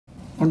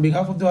On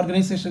behalf of the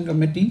organization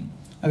committee,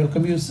 I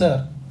welcome you,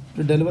 sir,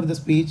 to deliver the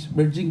speech,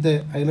 Bridging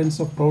the Islands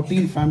of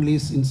Protein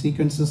Families in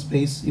Sequences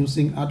Space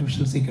Using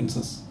Artificial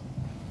Sequences.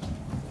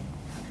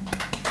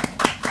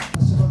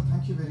 First of all,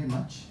 thank you very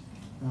much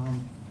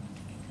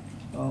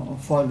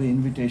for the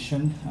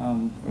invitation.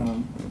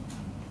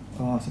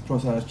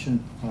 Professor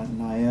Archun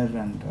Nair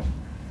and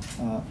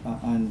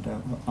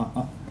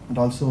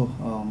also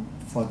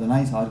for the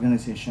nice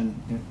organization,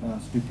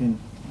 Stephen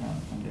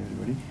and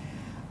everybody.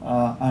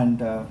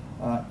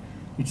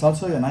 It's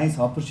also a nice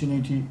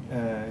opportunity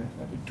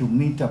to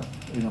meet up,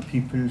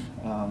 people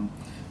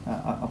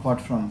apart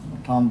from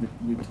Tom,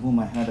 with whom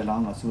I had a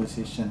long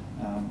association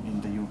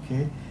in the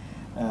UK,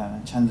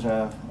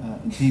 Chandra,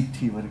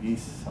 Deepthi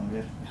Varghese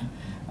somewhere,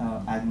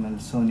 Admiral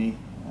Soni.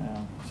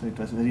 So it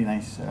was very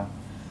nice,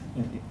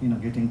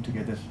 getting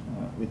together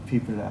with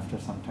people after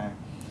some time.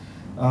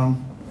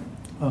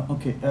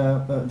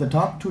 The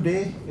talk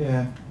today,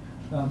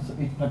 so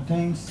it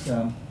pertains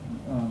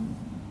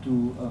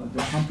to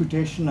the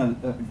computational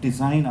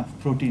design of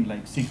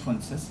protein-like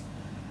sequences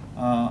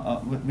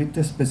with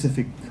a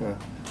specific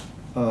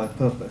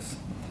purpose.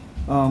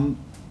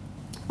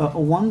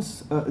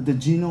 Once the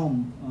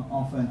genome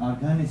of an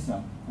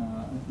organism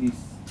is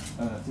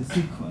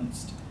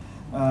sequenced,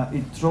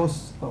 it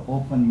throws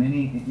open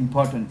many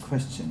important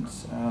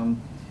questions.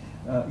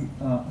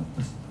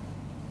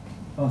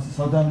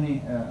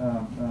 Saudamini,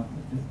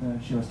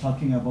 she was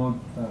talking about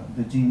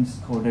the genes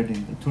coded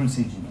in the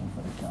Tulsi genome,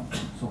 for example.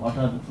 So what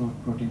are the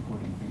protein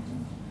coding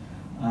regions?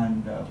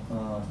 And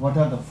what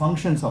are the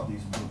functions of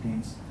these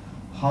proteins?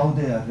 How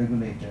they are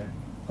regulated?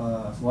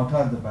 What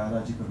are the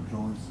biological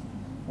roles?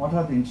 What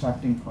are the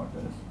interacting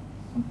proteins?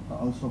 And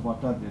also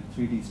what are the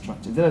 3D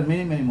structures? There are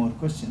many, many more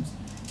questions.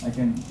 I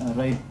can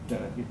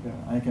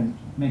I can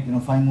make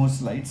 5 more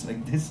slides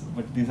like this,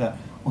 but these are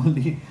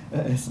only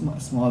a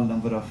small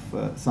number of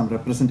some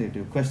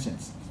representative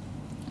questions.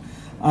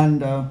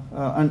 And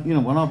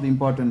one of the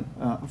important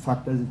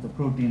factors is the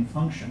protein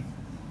function.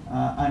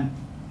 And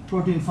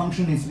protein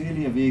function is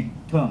really a vague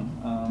term.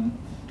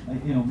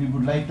 We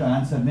would like to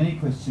answer many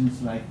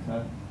questions like,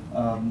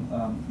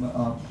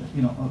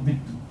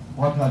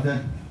 what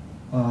other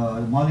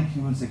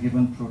molecules a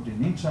given protein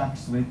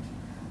interacts with,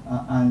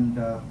 and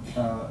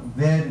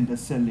where in the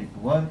cell it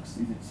works,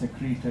 is it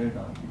secreted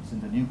or it's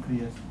in the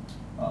nucleus,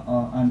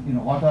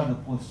 and what are the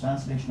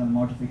post-translational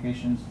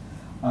modifications,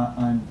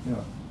 and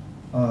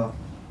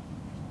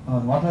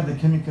what are the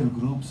chemical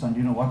groups,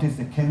 and what is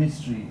the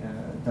chemistry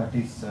that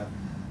is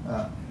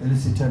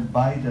elicited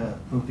by the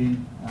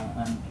protein,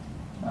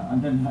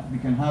 and then we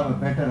can have a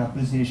better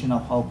appreciation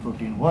of how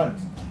protein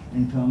works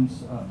in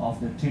terms of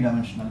the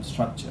 3-dimensional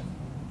structure.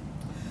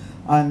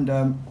 And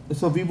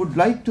so we would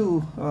like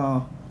to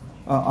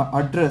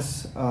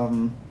address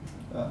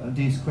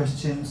these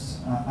questions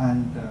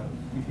and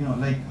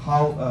like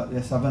how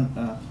a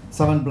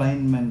seven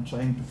blind men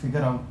trying to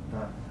figure out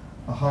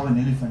how an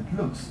elephant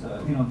looks.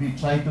 We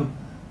try to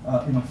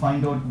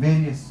find out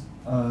various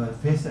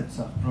facets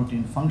of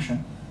protein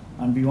function,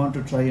 and we want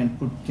to try and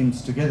put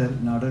things together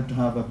in order to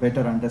have a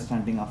better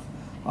understanding of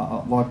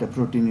what a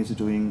protein is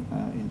doing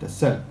in the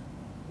cell.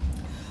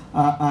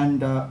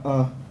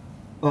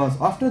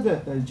 After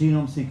the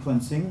genome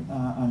sequencing,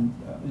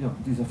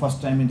 this is the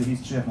first time in the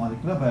history of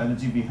molecular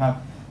biology, we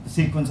have the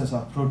sequences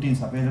of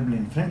proteins available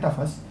in front of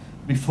us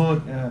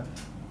before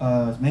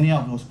many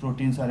of those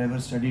proteins are ever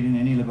studied in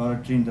any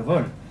laboratory in the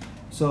world.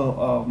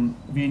 So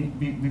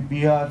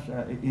we are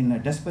in a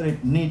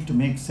desperate need to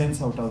make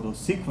sense out of those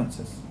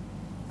sequences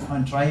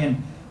and try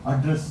and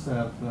address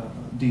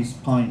these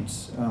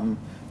points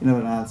in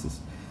our analysis.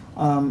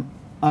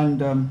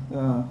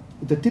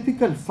 The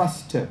typical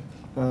first step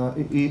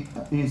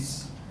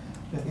is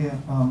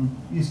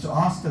to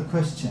ask the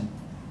question,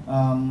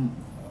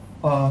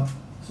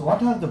 so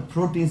what are the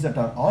proteins that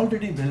are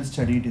already well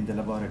studied in the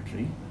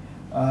laboratory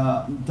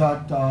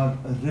that are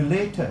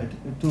related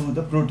to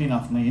the protein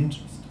of my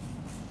interest?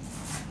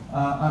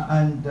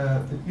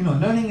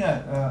 Learning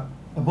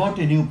about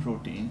a new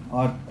protein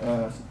or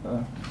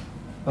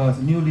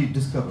a newly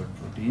discovered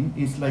protein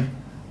is like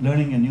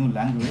learning a new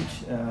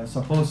language.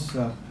 Suppose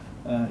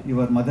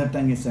your mother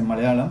tongue is a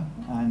Malayalam,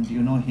 and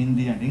you know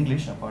Hindi and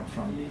English apart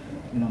from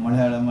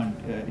Malayalam,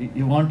 and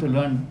you want to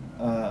learn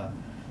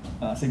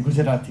say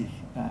Gujarati,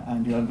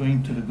 and you are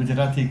going to the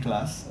Gujarati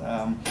class.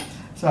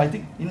 So I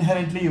think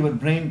inherently your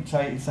brain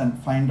tries and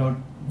find out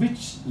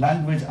which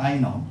language I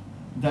know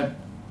that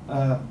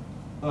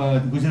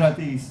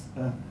Gujarati is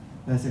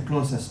the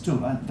closest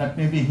to, and that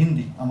may be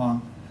Hindi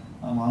among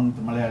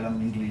the Malayalam,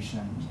 English,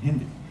 and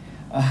Hindi.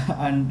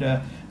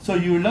 So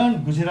you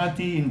learn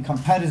Gujarati in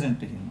comparison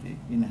to Hindi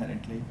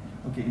inherently.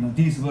 Okay,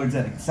 these words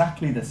are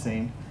exactly the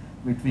same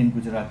between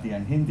Gujarati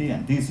and Hindi,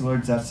 and these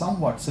words are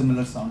somewhat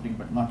similar sounding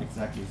but not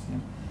exactly the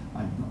same.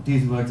 And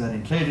these words are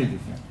entirely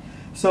different.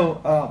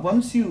 So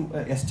once you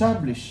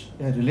establish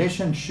a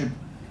relationship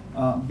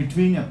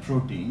between a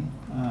protein,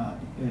 a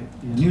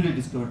newly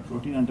discovered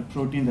protein, and a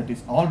protein that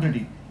is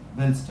already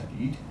well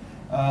studied,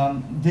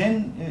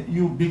 then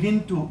you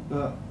begin to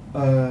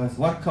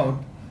work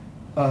out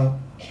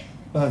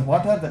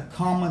what are the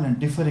common and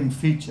differing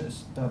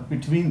features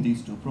between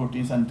these two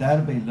proteins, and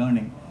thereby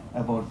learning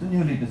about the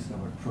newly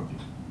discovered protein.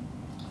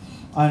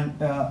 And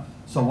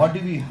so what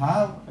do we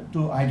have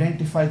to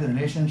identify the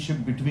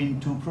relationship between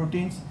two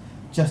proteins?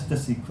 Just the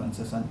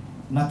sequences and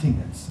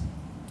nothing else.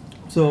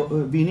 So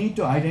we need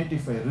to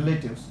identify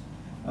relatives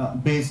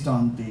based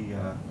on the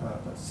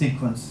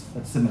sequence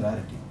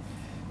similarity.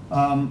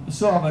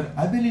 So our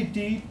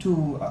ability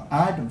to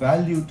add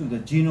value to the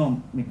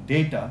genomic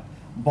data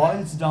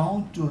boils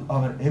down to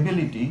our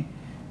ability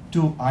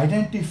to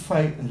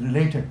identify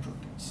related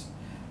proteins.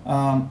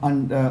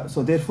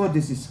 So therefore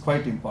this is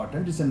quite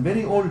important. It's a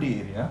very old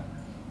area,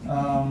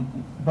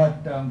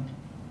 but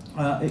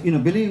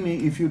believe me,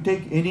 if you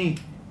take any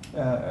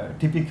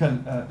typical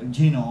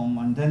genome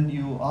and then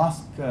you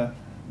ask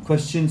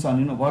questions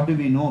on what do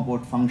we know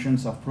about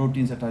functions of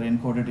proteins that are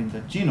encoded in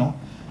the genome,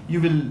 you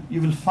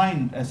will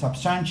find a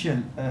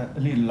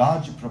substantially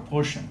large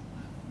proportion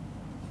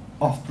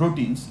of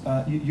proteins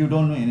you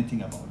don't know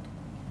anything about,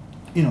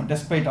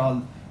 despite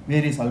all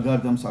various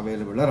algorithms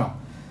available around.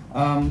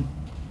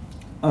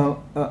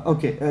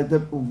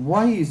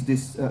 Why is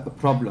this a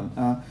problem?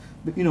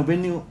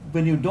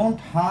 When you don't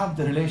have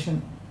the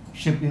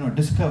relationship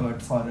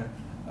discovered for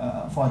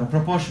a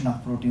proportion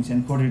of proteins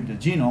encoded in the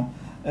genome,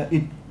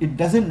 it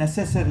doesn't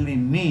necessarily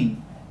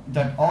mean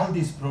that all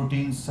these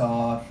proteins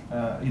are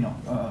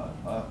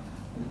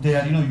they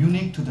are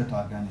unique to that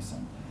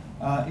organism.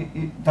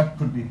 That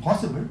could be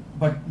possible,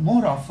 but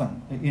more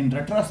often, in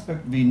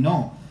retrospect, we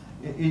know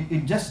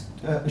it just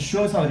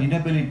shows our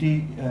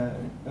inability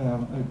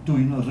to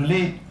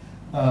relate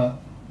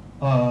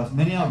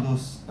many of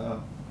those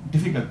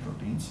difficult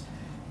proteins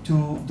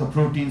to the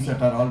proteins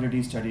that are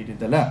already studied in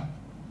the lab.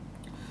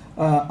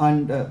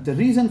 The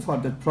reason for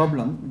that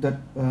problem that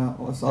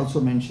was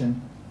also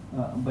mentioned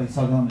by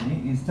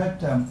Saudamani is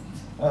that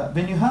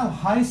when you have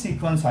high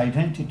sequence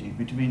identity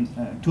between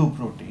two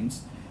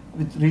proteins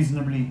with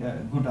reasonably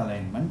good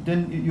alignment,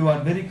 then you are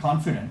very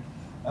confident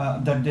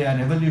that they are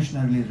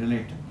evolutionarily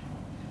related.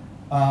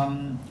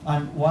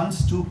 And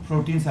once two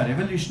proteins are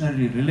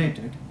evolutionarily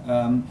related,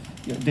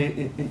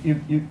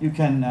 you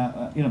can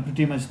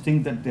pretty much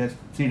think that their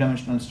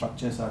three-dimensional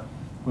structures are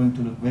going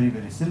to look very,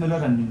 very similar,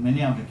 and in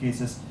many of the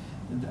cases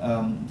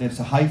there's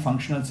a high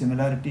functional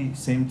similarity,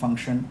 same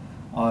function,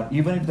 or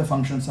even if the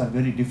functions are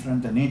very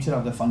different, the nature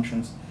of the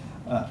functions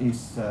so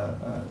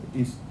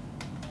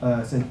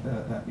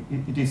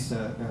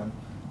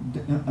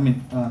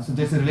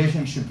there's a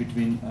relationship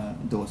between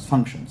those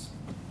functions.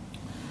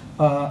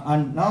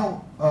 And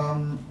now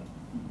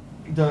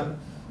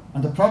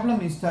the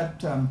problem is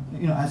that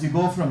as you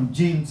go from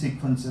gene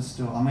sequences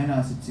to amino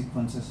acid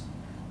sequences,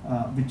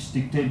 which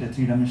dictate the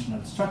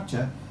three-dimensional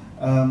structure,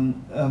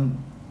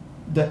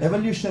 the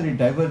evolutionary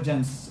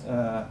divergence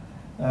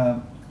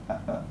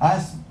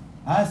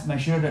as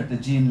measured at the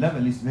gene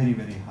level is very,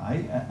 very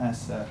high.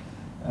 As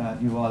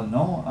you all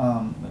know,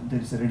 there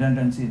is a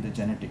redundancy in the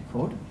genetic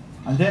code,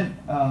 and then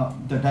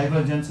the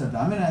divergence at the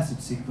amino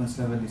acid sequence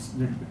level is a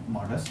little bit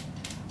modest,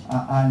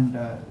 and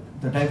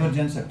the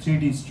divergence at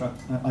 3D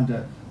at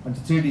the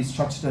 3D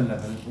structural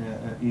level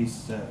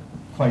is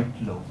quite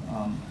low.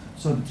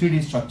 So the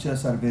 3D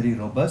structures are very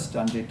robust,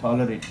 and they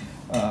tolerate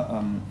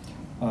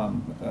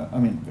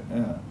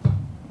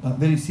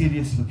very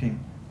serious looking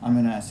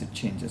amino acid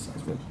changes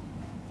as well.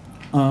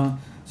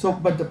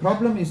 But the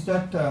problem is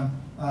that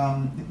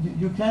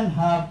you can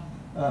have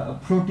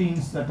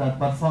proteins that are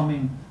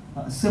performing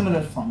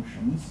similar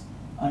functions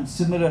and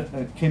similar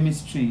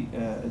chemistry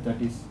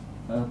that is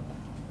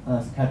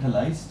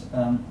catalyzed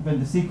when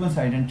the sequence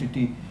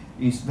identity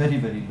is very,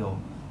 very low.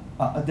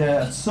 They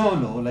are so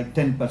low, like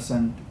 10%,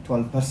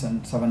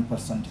 12%,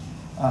 7%,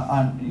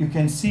 and you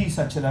can see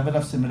such a level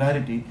of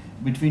similarity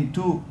between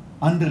two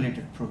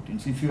unrelated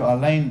proteins. If you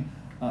align,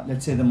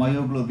 let's say, the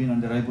myoglobin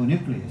and the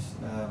ribonuclease,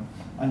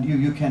 and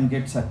you can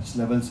get such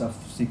levels of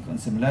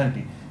sequence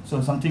similarity.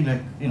 So something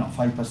like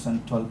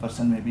 5%,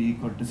 12% may be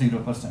equal to 0%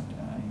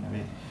 in a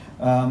way.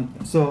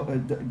 So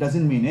it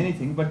doesn't mean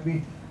anything, but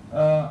we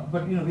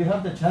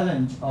have the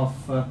challenge of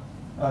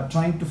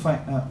trying to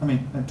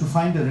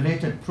find the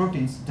related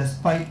proteins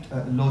despite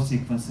low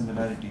sequence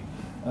similarity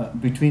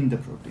between the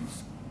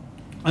proteins.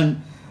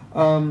 And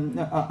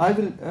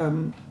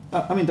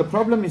the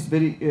problem is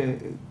very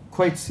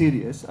quite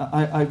serious.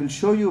 I will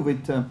show you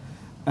with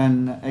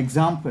an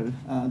example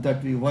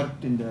that we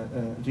worked in the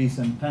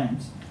recent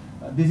times.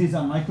 This is a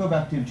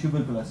Mycobacterium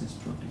tuberculosis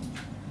protein.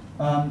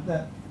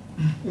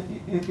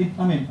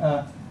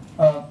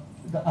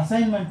 The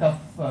assignment of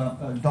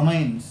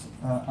domains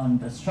on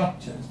the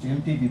structures to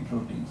MTB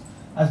proteins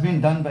has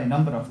been done by a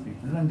number of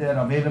people, and they are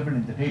available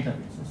in the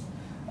databases.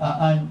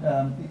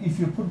 If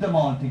you put them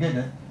all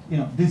together,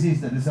 this is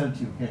the result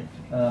you get.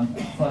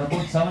 For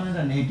about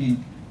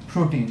 718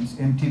 proteins,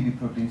 MTB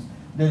proteins,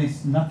 there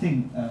is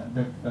nothing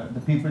that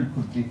the people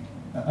could be.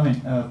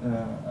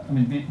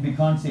 We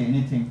can't say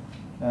anything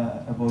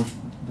about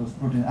those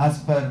proteins as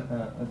per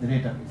the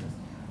databases.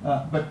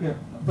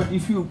 But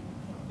if you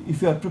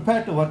are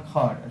prepared to work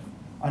hard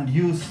and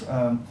use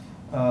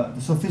the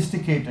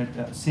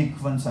sophisticated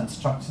sequence and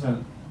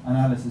structural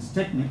analysis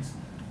techniques,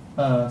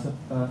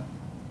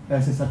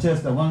 such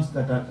as the ones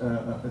that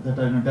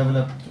are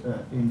developed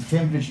in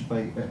Cambridge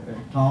by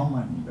Tom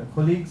and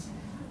colleagues,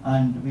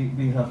 and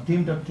we have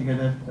teamed up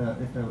together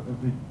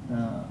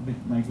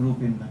with my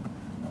group in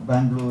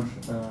Bangalore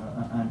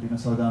and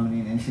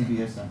Saudamini in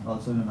NCBS and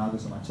also in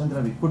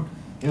Nagasama. We put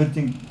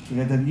everything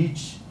together.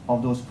 Each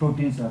of those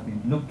proteins have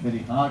been looked very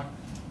hard,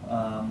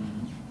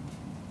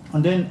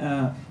 and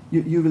then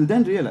you will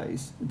then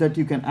realize that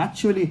you can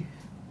actually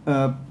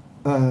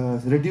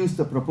reduce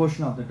the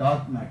proportion of the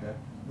dark matter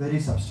very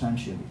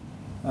substantially.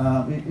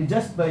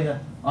 Just by the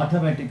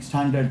automatic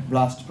standard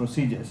blast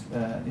procedures,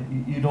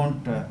 you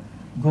don't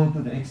go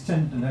to the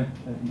extent that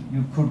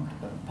you could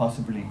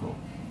possibly go.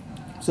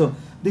 So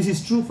this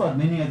is true for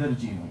many other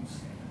genomes.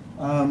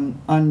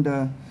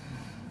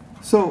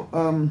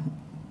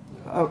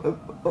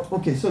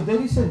 Okay, so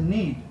there is a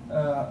need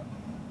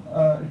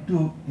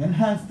to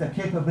enhance the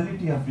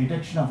capability of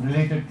detection of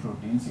related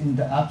proteins in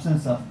the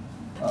absence of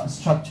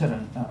structure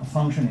and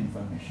function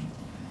information.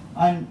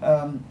 And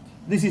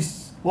this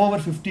is over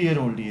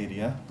 50-year-old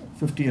area,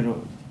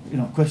 50-year-old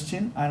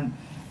question. And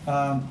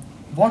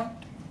what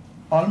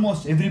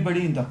almost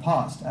everybody in the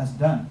past has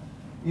done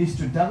is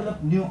to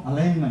develop new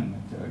alignment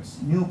methods,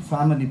 new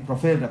family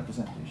profile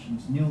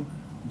representations, new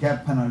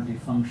gap penalty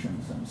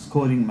functions and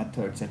scoring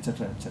methods,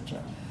 etc.,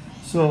 etc.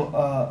 So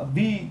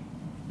we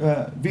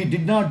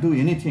did not do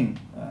anything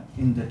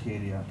in that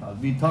area at all.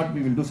 We thought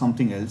we will do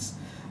something else,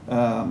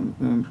 that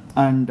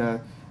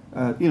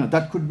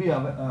could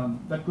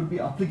be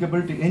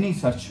applicable to any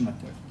such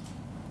method.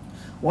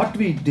 What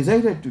we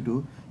decided to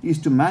do is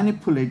to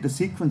manipulate the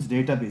sequence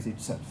database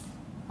itself.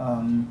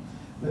 Can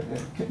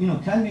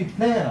we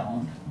play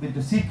around with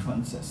the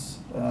sequences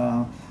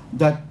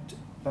the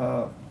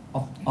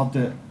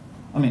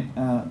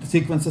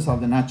sequences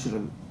of the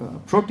natural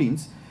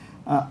proteins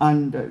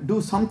and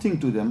do something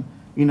to them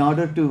in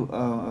order to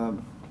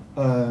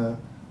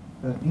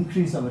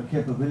increase our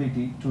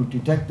capability to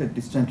detect the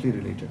distantly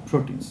related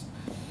proteins.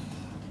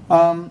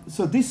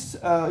 So this,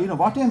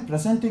 what I am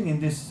presenting in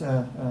this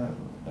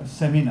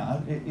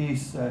seminar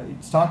is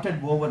it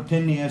started over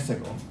 10 years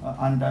ago,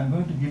 and I'm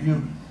going to give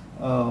you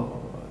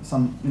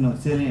some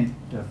salient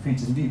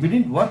features. We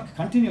didn't work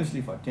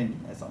continuously for 10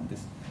 years on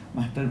this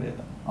matter,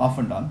 off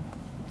and on.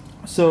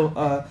 So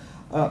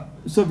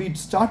we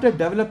started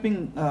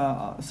developing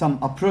some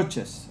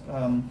approaches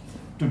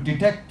to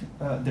detect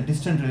the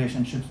distant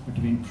relationships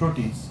between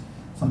proteins,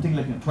 something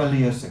like 12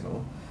 years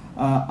ago.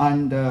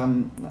 And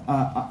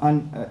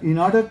in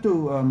order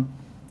to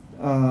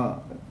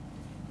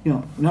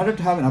in order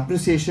to have an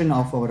appreciation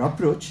of our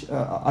approach,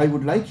 I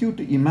would like you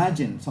to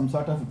imagine some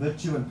sort of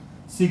virtual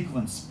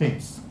sequence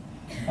space.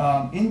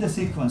 In the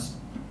sequence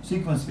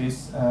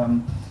space,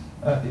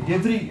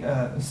 every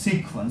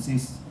sequence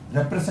is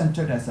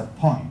represented as a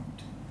point,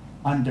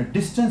 and the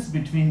distance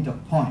between the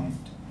point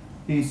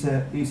is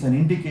an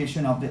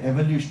indication of the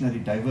evolutionary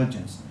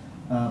divergence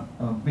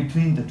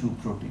between the two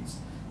proteins.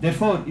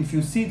 Therefore, if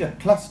you see the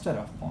cluster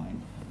of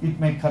point, it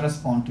may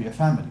correspond to a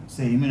family,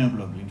 say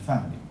immunoglobulin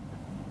family.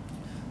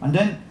 And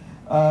then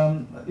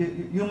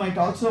you might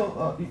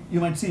also you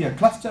might see a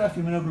cluster of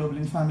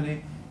immunoglobulin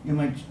family. You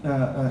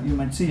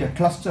might see a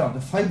cluster of the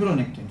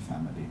fibronectin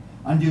family,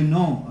 and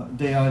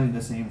they are in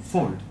the same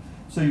fold.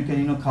 So you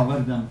can cover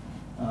them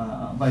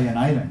by an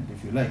island,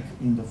 if you like,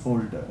 in the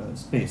fold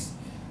space.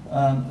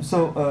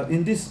 So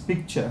in this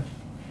picture,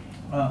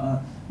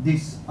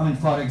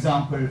 for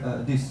example,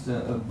 this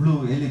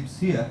blue ellipse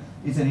here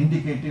is an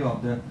indicative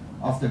of the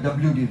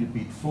WD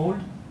repeat fold,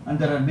 and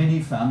there are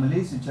many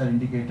families which are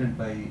indicated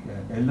by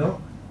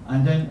yellow,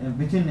 and then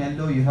within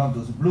yellow you have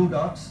those blue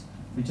dots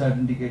which are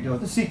indicative of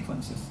the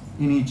sequences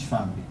in each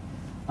family,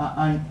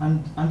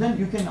 and then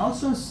you can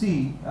also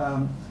see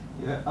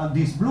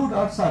these blue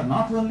dots are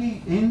not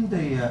only in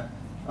the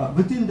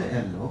within the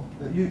yellow.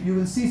 You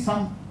will see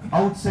some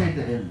outside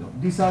the yellow.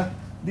 These are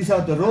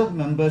the rogue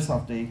members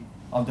of the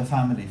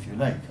family, if you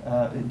like.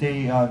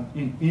 They are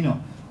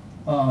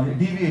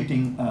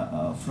deviating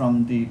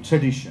from the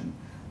tradition.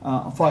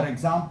 For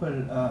example,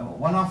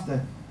 one of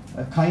the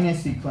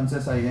kinase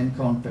sequences I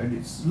encountered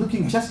is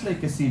looking just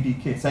like a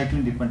CDK,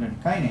 cyclin-dependent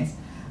kinase,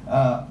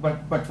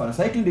 but for a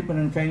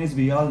cyclin-dependent kinase,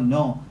 we all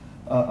know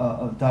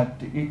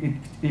that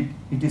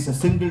it is a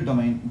single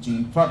domain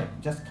gene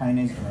product, just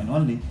kinase domain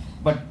only.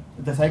 But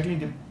the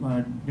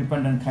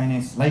cyclin-dependent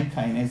kinase, like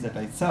kinase that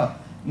I saw,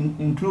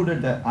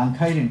 included the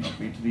ankylin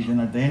repeat region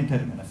at the end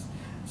terminus.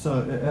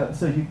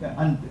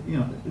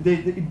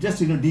 It just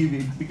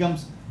deviates,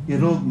 becomes a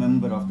rogue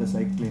member of the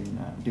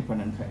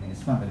cyclin-dependent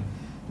kinase family.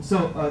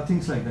 So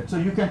things like that. So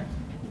you can,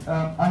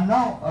 and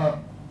now,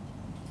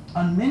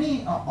 and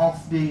many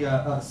of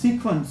the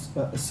sequence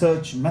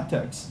search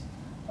methods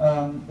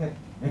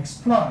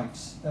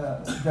exploits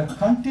the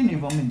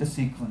continuum in the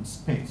sequence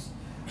space.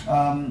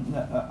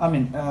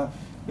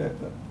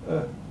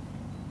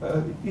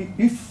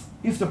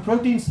 If the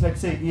proteins,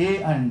 let's say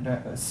A and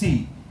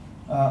C,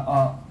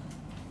 are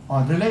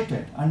are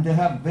related and they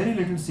have very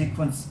little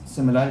sequence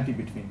similarity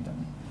between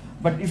them.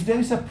 But if there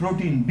is a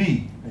protein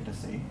B, let us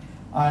say,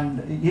 and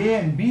A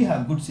and B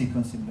have good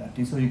sequence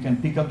similarity, so you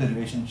can pick up the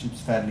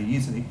relationships fairly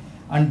easily,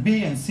 and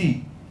B and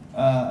C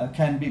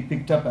can be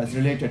picked up as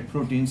related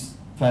proteins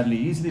fairly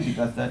easily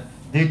because that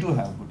they too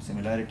have good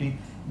similarity,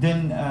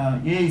 then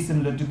A is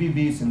similar to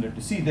B is similar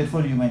to C,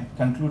 therefore you might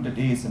conclude that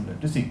A is similar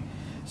to C.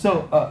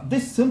 So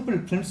this simple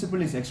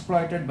principle is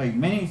exploited by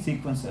many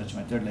sequence search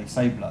methods like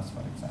SciBLAST,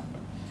 for example.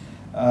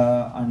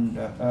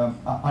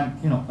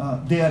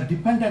 They are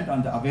dependent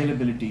on the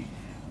availability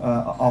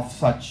of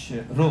such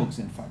rogues.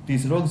 In fact,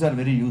 these rogues are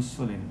very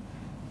useful in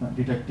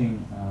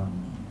detecting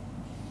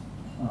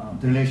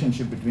the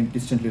relationship between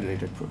distantly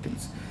related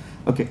proteins.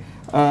 Okay,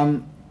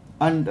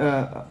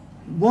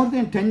 more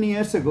than 10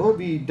 years ago,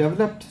 we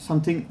developed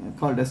something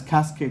called as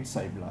cascade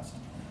SciBLAST.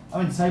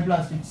 I mean,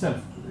 SciBLAST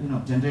itself,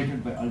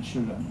 generated by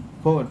Alshul and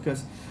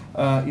co-workers,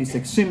 is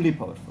extremely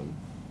powerful.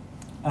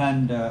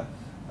 And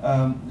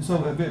so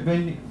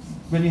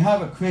when you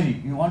have a query,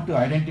 you want to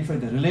identify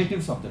the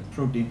relatives of that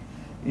protein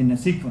in a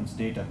sequence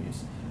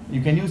database,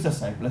 you can use the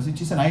SciBLAST,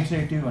 which is an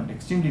iterative and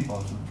extremely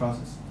powerful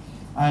process.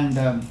 And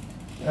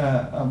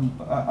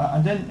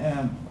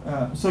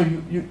so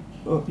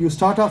you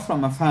start off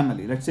from a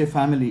family, let's say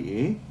family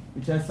A,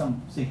 which has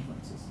some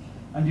sequences,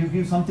 and you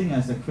give something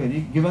as a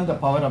query. Given the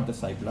power of the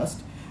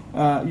SciBLAST,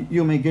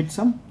 you may get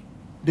some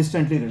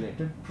distantly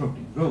related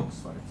protein rogues,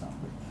 for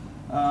example.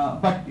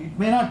 But it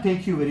may not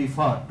take you very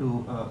far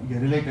to a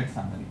related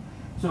family.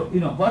 So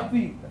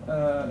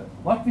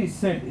what we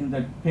said in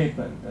that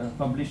paper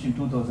published in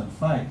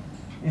 2005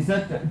 is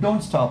that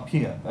don't stop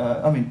here.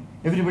 I mean,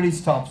 everybody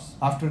stops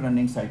after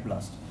running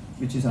SciBLAST,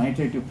 which is an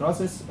iterative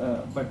process.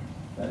 But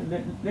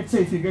let's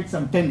say if you get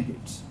some 10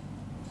 hits,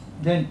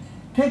 then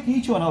take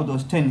each one of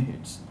those 10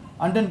 hits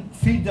and then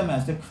feed them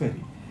as the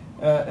query.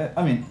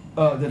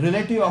 The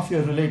relative of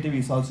your relative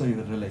is also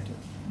your relative.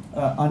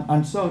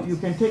 And so you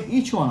can take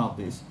each one of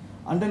these,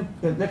 and then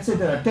let's say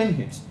there are 10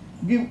 hits.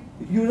 You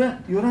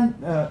run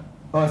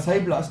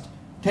SciBLAST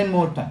 10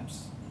 more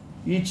times,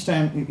 each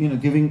time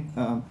giving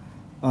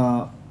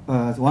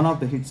one of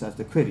the hits as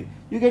the query.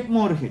 You get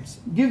more hits.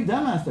 Give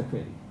them as the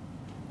query.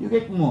 You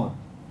get more,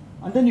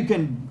 and then you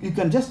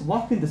can just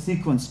walk in the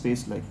sequence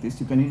space like this.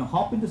 You can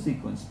hop in the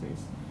sequence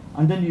space,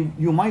 and then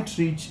you might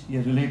reach a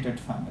related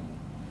family.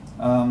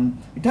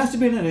 It has to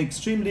be done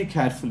extremely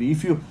carefully.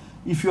 If you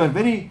are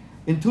very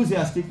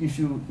enthusiastic, if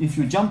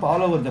you jump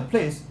all over the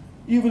place,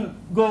 you will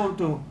go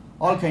to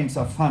all kinds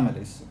of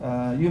families.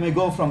 You may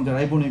go from the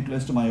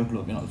ribonucleus to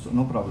myoglobin also,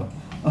 no problem.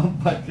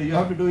 But you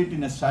have to do it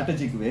in a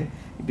strategic way.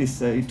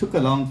 It took a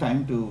long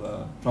time to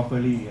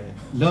properly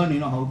learn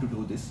how to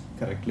do this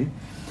correctly.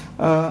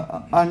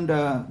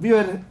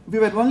 We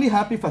were only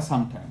happy for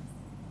some time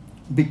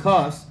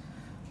because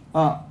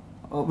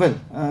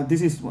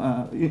this is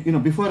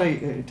before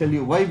I tell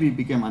you why we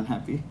became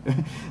unhappy.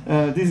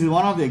 This is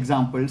one of the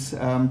examples.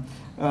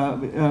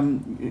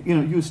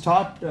 You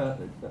start.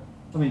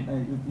 You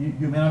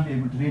may not be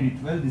able to read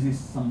it well. This is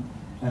some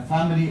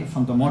family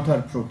from the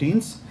motor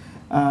proteins,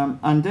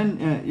 and then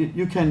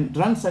you can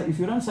run. If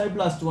you run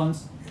SciBLAST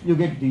once, you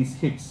get these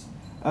hits.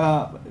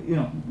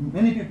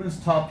 Many people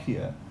stop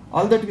here.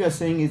 All that we are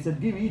saying is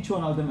that give each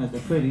one of them as the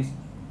queries.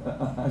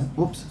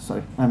 Oops,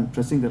 sorry, I'm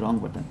pressing the wrong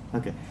button.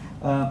 Okay,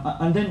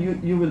 and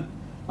then you will.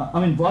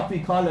 What we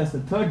call as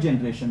the third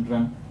generation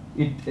run,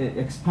 it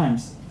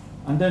expands,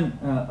 and then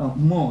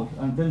more,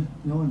 and then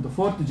in the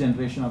fourth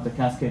generation of the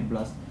cascade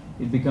BLAST,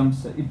 it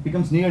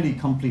becomes nearly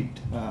complete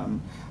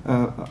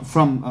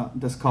from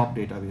the SCOP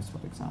database, for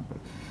example.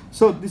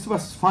 So this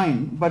was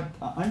fine, but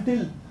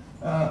until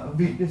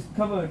we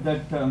discovered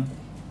that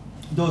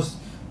those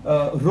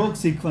rogue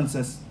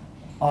sequences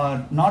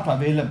are not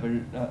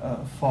available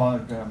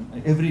for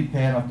every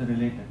pair of the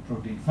related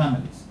protein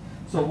families.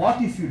 So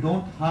what if you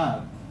don't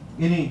have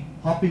any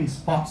hopping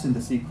spots in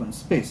the sequence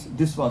space?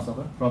 This was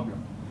our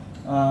problem.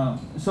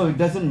 So it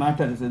doesn't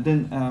matter.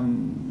 Then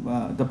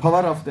the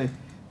power of the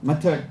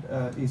method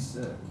is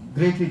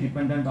greatly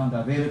dependent on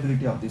the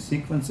availability of these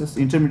sequences,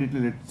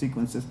 intermediately related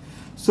sequences.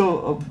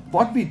 So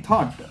what we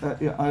thought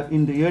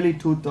in the early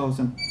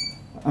 2000,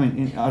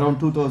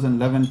 around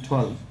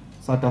 2011-12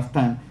 sort of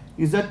time,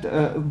 is that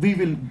we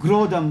will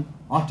grow them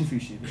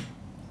artificially.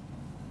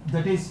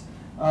 That is,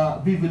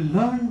 we will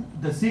learn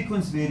the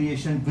sequence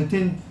variation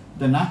within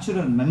the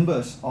natural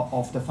members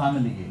of the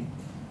family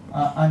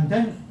A, and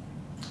then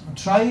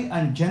try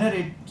and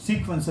generate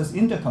sequences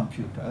in the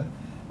computer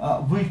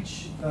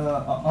which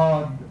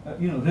are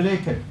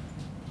related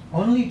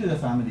only to the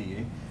family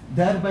A,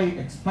 thereby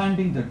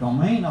expanding the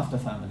domain of the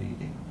family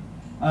A.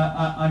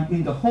 And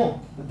in the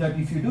hope that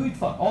if you do it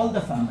for all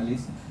the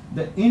families,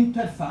 the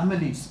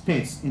inter-family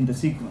space in the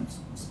sequence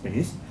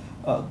space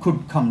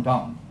could come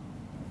down.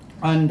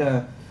 And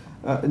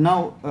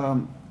now,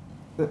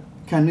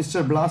 can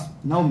Mr. BLAST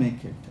now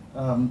make it?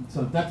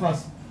 So that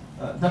was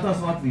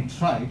what we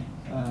tried,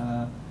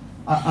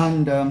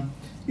 and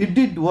it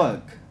did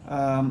work.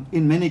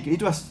 In many cases,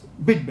 it was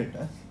a bit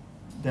better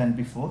than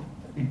before.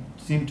 It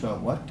seemed to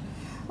have worked.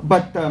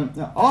 But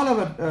all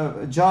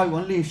our joy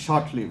only is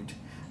short-lived,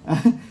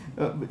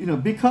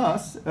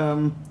 because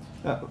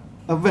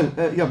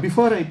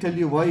before I tell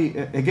you why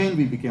again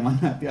we became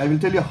unhappy, I will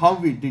tell you how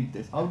we did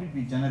this. How did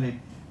we generate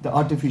the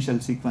artificial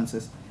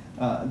sequences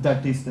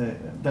that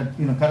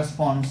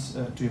corresponds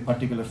to a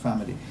particular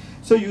family?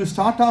 So you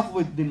start off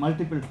with the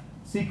multiple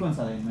sequence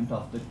alignment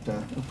of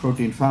that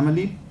protein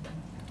family.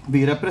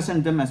 We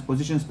represent them as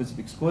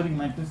position-specific scoring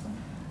matrix,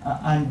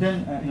 and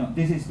then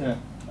this is the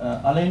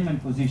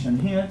alignment position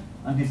here,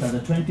 and these are the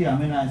 20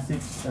 amino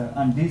acids,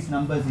 and these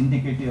numbers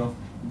indicative of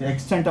the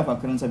extent of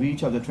occurrence of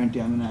each of the 20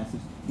 amino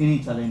acids in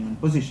each alignment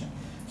position.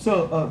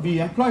 So we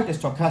employed a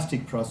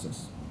stochastic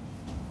process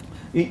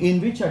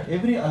in which at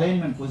every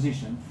alignment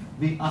position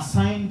we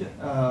assigned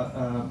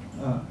a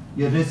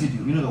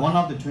residue, one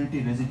of the 20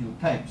 residue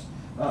types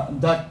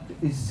that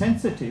is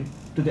sensitive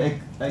to the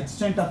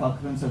extent of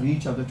occurrence of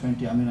each of the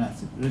 20 amino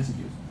acid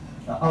residues.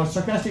 Our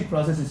stochastic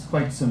process is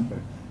quite simple.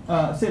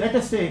 Let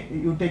us say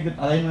you take the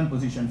alignment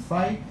position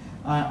 5,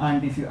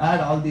 and if you add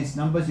all these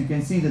numbers, you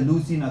can see the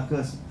leucine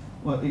occurs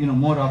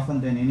more often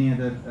than any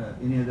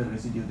other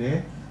residue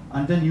there.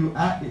 And then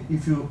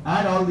if you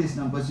add all these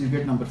numbers, you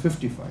get number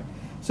 55.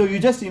 So you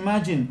just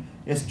imagine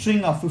a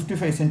string of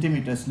 55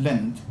 centimeters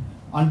length,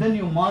 and then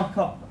you mark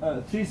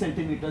up 3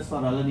 centimeters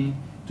for alanine,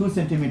 2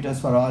 centimeters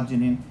for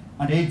arginine,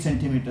 and 8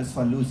 centimeters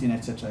for leucine,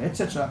 etc.,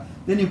 etc.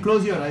 Then you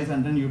close your eyes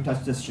and then you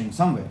touch the string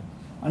somewhere,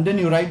 and then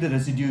you write the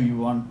residue you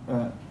want,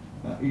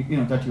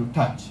 that you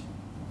touch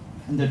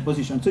in that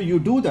position. So you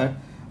do that,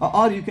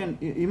 or you can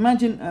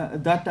imagine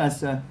that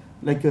as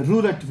like a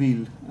roulette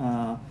wheel.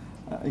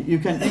 You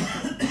can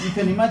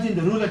imagine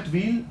the roulette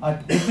wheel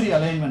at every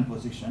alignment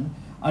position,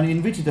 and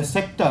in which the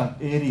sector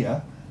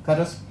area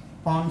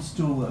corresponds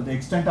to the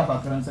extent of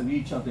occurrence of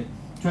each of the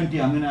 20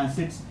 amino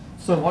acids.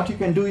 So what you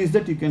can do is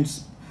that you can,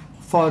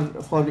 for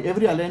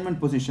every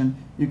alignment position,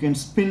 you can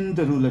spin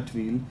the roulette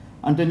wheel,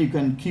 and then you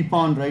can keep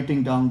on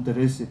writing down the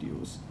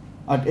residues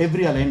at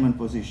every alignment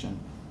position,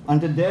 and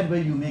then thereby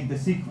you make the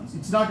sequence.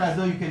 It's not as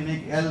though you can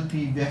make L,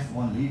 P, F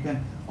only. You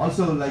can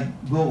also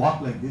go walk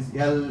like this,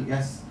 L,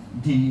 S,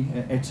 D,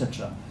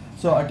 etc.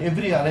 So at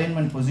every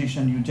alignment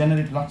position, you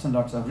generate lots and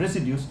lots of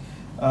residues.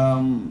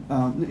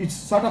 It's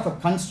sort of a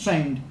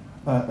constrained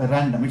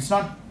random. It's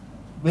not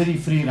very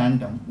free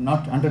random,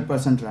 not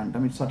 100%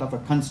 random. It's sort of a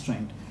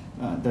constraint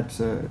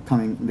that's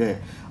coming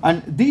there.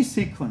 And these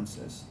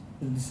sequences,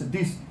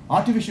 these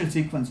artificial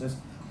sequences,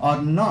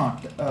 are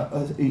not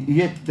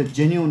yet the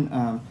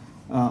genuine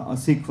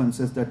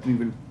sequences that we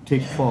will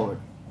take forward.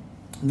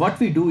 What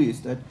we do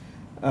is that,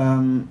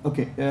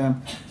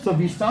 so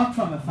we start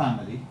from a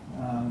family,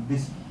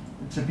 this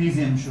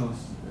trapezium shows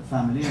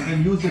family, and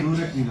then use the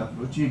roulette wheel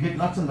approach. You get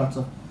lots and lots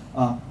of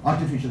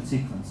artificial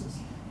sequences.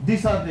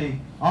 These are the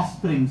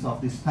offsprings of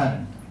this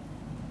parent.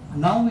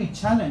 Now we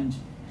challenge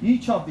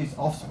each of these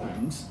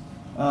offsprings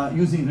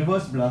using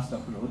reverse blast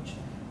approach,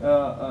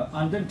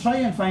 and then try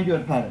and find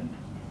your parent.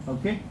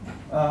 Okay,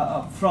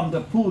 from the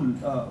pool.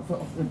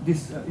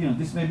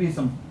 This may be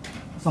some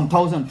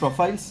 1,000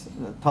 profiles,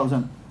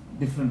 1,000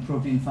 different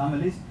protein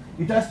families.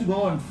 It has to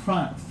go and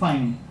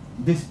find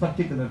this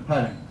particular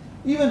parent.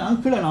 Even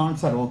uncle and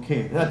aunts are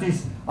okay. That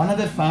is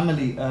another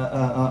family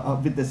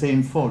with the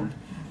same fold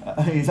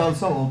is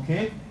also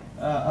okay.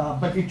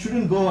 But it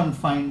shouldn't go and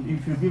find,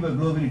 if you give a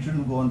globin, it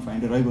shouldn't go and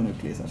find a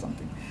ribonuclease or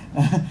something,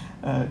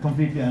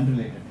 completely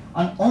unrelated.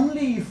 And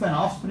only if an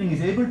offspring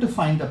is able to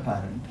find the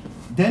parent,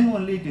 then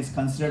only it is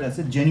considered as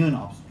a genuine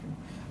offspring.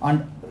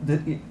 And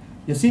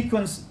the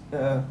sequence,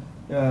 a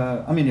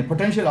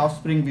potential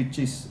offspring which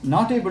is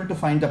not able to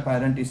find the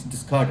parent is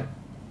discarded.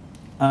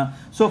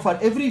 So for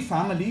every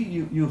family,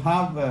 you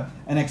have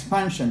an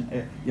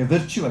expansion, a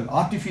virtual,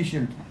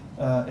 artificial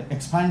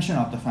expansion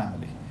of the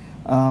family.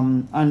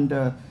 And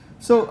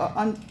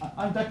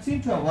that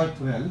seemed to have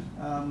worked well.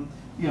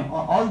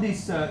 All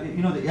these,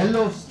 the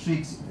yellow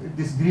streaks,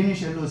 these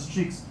greenish yellow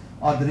streaks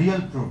are the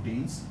real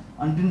proteins,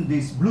 and then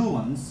these blue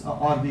ones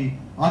are the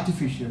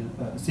artificial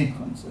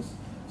sequences.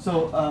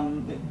 So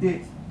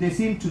they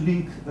seem to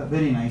link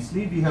very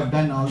nicely. We have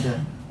done all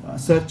the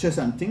searches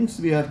and things.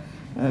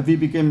 We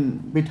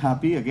became a bit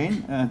happy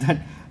again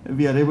that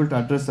we are able to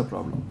address the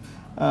problem.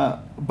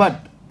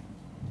 But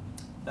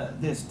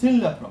there's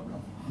still a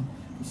problem.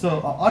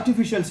 So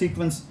artificial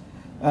sequence,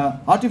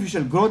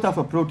 artificial growth of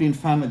a protein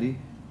family,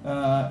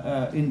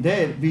 in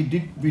there we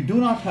do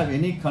not have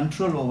any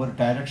control over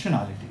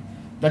directionality.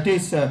 That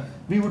is,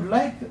 we would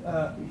like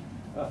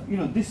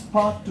this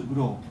part to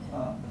grow,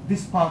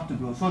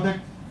 so that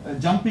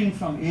jumping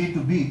from A to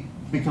B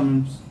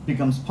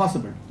becomes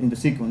possible in the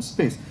sequence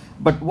space.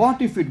 But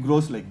what if it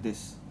grows like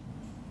this?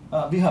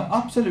 We have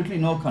absolutely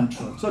no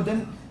control. So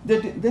then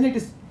it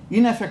is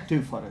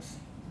ineffective for us.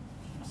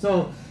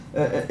 So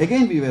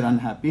again, we were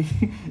unhappy.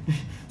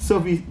 So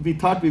we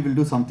thought we will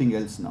do something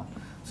else now.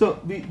 So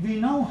we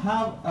now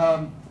have,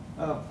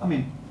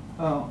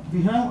 we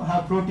now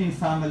have protein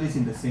families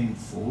in the same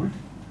fold.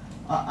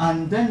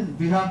 And then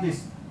we have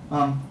these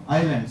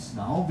islands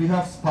now. We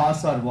have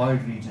sparse or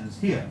void regions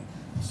here.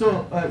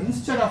 So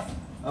instead of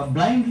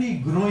blindly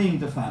growing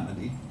the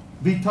family,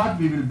 we thought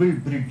we will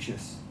build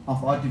bridges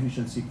of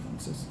artificial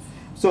sequences.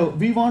 So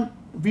we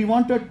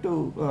wanted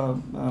to,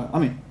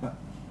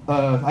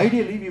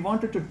 ideally we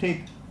wanted to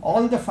take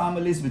all the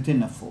families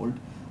within a fold,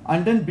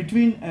 and then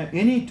between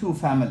any two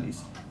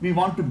families, we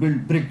want to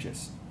build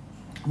bridges.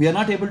 We are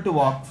not able to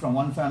walk from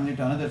one family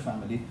to another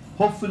family.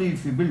 Hopefully,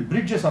 if we build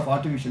bridges of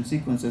artificial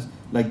sequences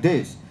like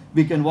this,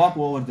 we can walk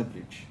over the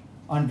bridge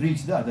and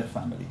reach the other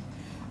family.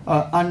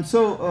 And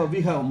so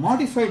we have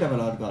modified our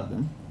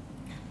algorithm.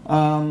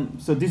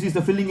 So this is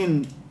the filling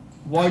in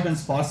void and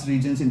sparse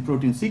regions in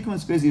protein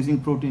sequence space using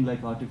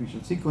protein-like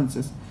artificial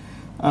sequences.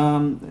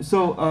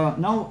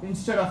 Now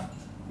instead of,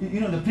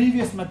 the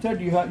previous method,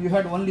 you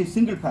had only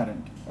single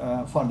parent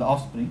for the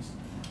offsprings.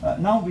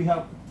 Now we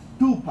have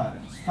two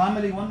parents,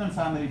 family 1 and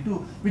family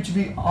 2, which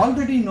we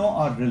already know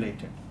are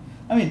related.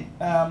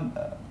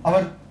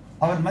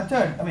 Our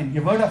method, a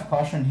word of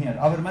caution here,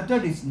 our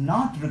method is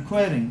not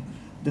requiring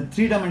the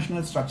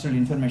three-dimensional structural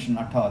information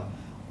at all.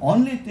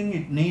 Only thing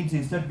it needs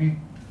is that we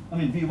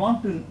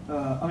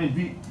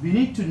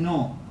need to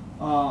know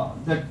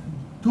that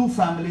two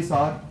families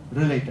are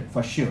related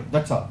for sure.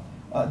 That's all.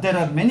 There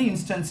are many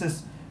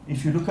instances,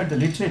 if you look at the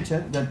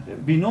literature, that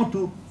we know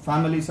two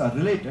families are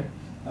related,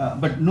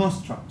 but no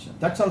structure.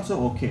 That's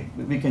also okay.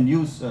 We can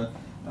use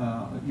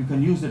you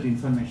can use that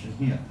information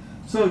here.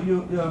 So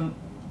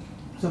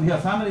so we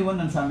have family 1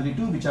 and family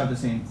 2, which are the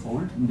same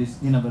fold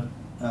in our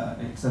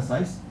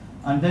exercise,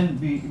 and then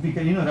we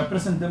can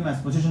represent them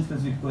as position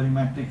specific query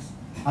matrix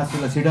as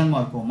well as hidden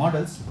Markov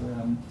models,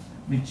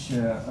 which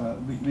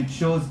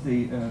shows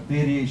the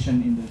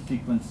variation in the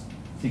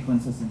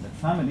sequences in that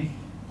family,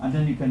 and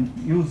then you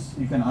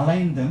can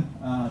align them.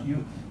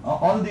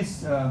 All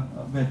these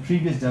were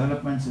previous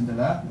developments in the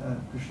lab.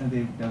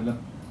 Krishnadev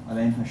developed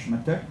align hash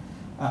method,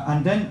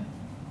 and then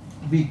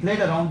we played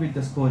around with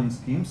the scoring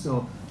scheme.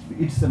 So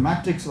it's a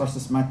matrix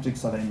versus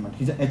matrix alignment.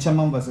 It's a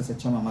HMM versus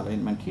HMM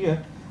alignment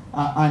here,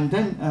 and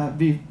then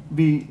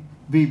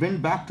we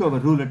went back to our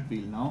roulette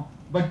wheel now.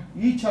 But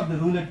each of the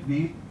roulette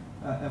wheel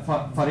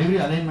for every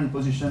alignment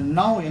position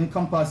now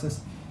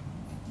encompasses.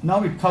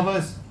 Now it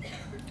covers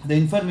the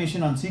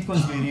information on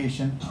sequence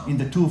variation in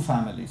the two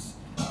families.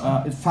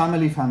 It's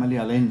family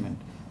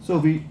alignment. So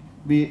we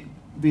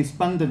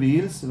spun the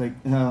wheels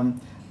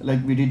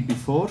like we did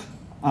before,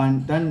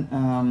 and then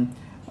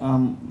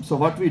so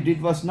what we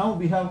did was, now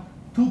we have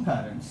two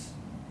parents,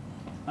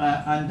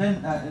 and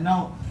then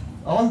now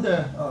all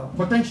the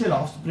potential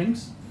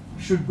offsprings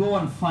should go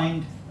and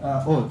find.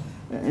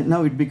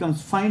 Now it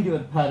becomes find your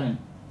parent.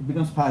 It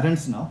becomes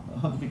parents now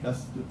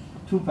because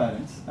two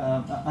parents,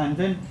 and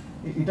then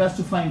it has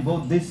to find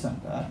both this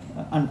and that,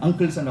 and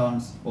uncles and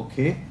aunts.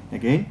 Okay,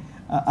 again.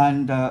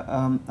 And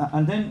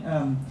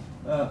then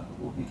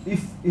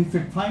if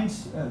it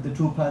finds the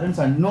two parents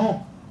and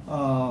no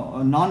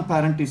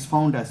non-parent is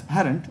found as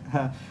parent,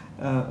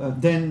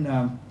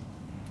 then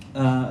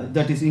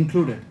that is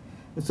included.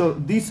 So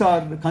these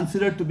are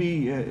considered to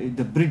be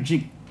the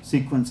bridging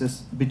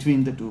sequences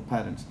between the two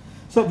parents.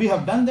 So we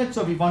have done that.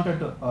 So we wanted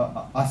to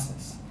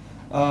assess,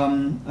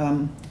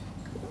 and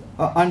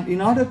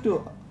in order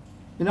to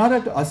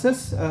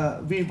assess,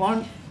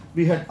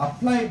 we had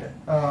applied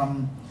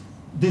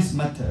this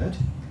method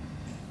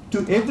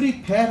to every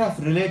pair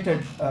of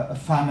related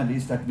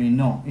families that we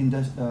know in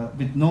the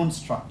with known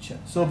structure.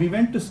 So we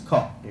went to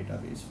SCOP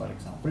database, for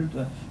example,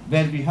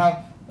 where we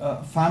have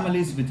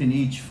families within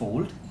each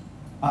fold,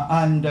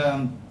 and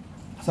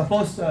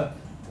suppose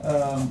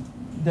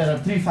there are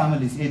three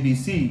families A, B,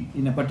 C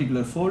in a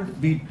particular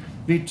fold.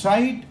 We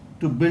tried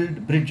to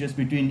build bridges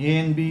between A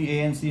and B,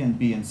 A and C, and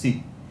B and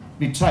C.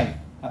 We tried.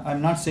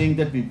 I'm not saying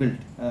that we built.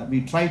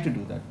 We tried to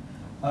do that,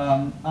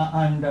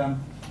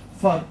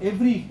 for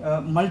every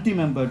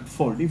multi-membered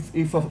fold,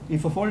 if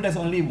a fold has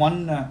only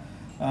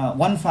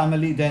one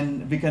family,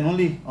 then we can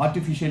only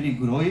artificially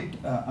grow it,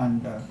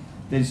 and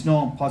there is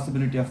no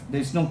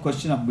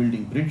question of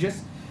building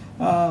bridges.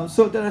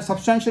 So there are a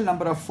substantial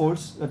number of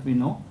folds that we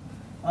know,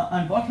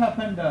 and what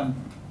happened?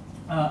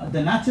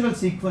 The natural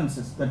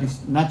sequences, that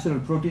is natural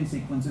protein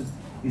sequences,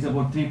 is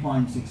about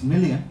 3.6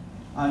 million,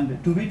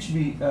 and to which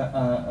we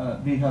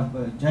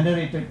have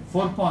generated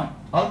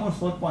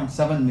almost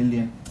 4.7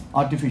 million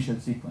artificial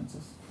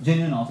sequences,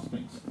 genuine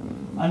offsprings.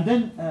 And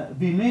then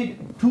we made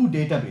two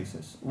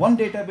databases. One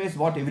database,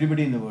 what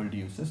everybody in the world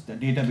uses, the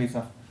database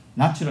of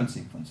natural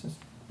sequences,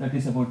 that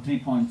is about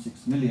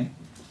 3.6 million.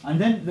 And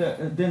then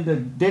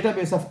the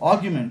database of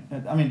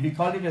we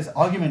call it as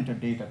augmented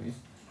database,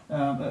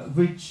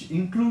 which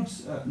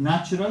includes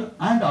natural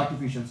and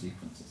artificial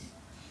sequences.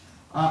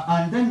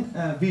 And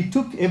then we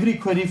took every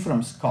query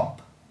from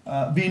SCOP.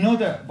 We know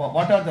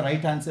what are the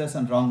right answers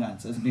and wrong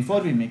answers before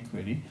we make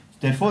query.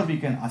 Therefore, we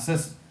can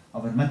assess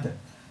our method.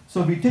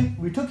 So we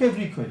took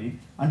every query,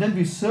 and then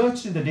we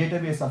searched in the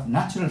database of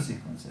natural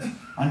sequences,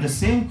 and the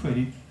same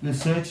query we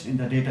searched in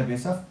the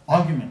database of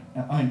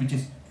which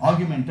is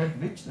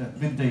augmented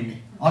with the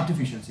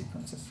artificial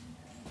sequences.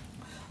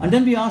 And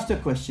then we asked a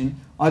question: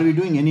 are we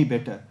doing any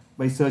better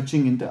by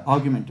searching in the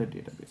augmented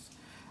database?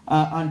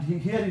 And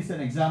here is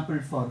an example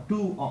for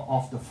two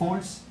of the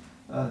folds.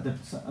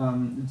 It's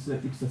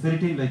a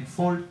ferritin-like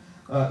fold.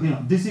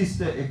 This is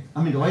the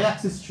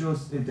y-axis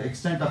shows the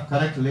extent of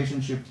correct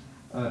relationship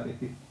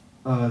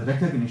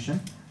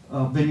recognition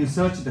when you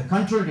search the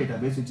control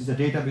database, which is a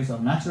database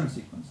of natural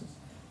sequences,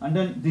 and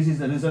then this is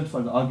the result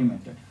for the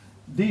augmented.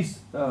 These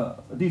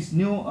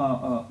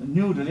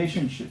new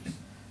relationships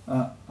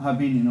have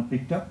been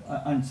picked up,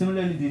 and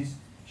similarly this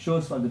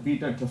shows for the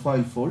beta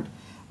trefoil fold.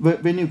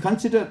 When you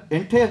consider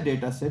entire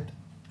data set,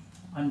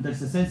 and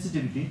there's a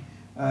sensitivity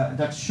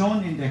that's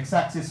shown in the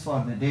x-axis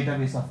for the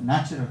database of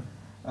natural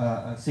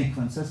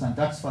sequences, and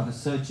that's for the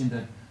search in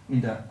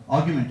the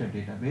augmented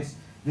database.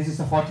 This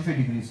is a 45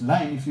 degrees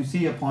line. If you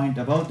see a point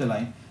above the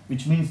line,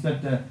 which means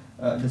that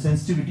the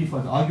sensitivity for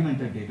the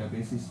augmented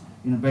database is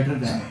better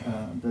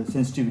than the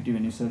sensitivity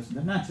when you search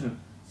the natural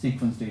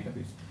sequence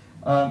database.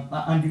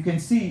 And you can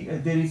see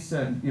there is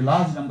a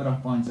large number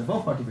of points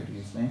above 45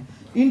 degrees line.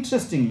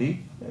 Interestingly,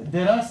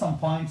 there are some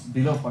points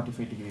below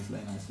 45 degrees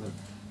line as well.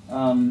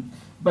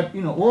 But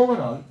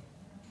overall,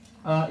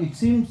 it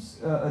seems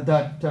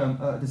that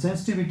the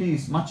sensitivity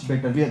is much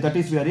better. That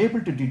is, we are able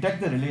to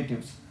detect the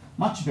relatives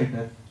much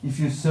better if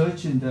you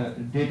search in the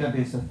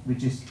database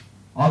which is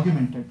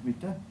augmented with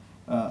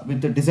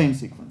the design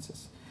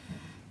sequences.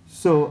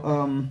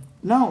 So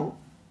now,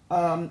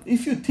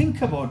 if you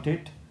think about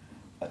it,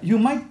 you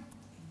might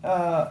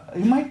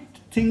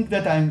think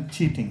that I'm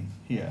cheating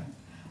here.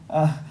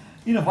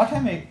 What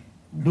am I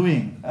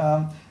doing?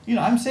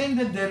 I'm saying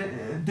that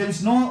there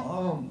is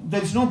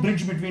no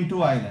bridge between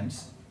two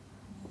islands,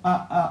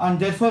 and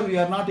therefore we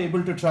are not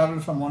able to travel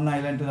from one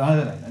island to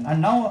another island.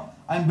 And now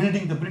I'm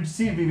building the bridge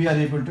C, we are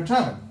able to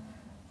travel.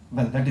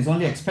 Well, that is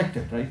only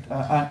expected, right?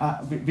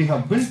 We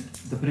have built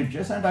the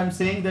bridges, and I'm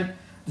saying that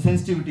the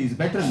sensitivity is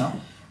better now.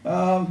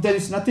 There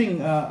is nothing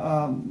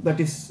that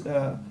is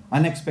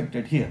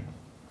unexpected here.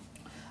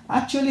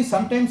 Actually,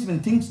 sometimes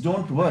when things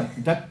don't work,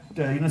 that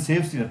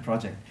saves your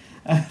project.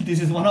 This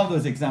is one of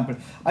those examples.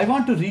 I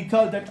want to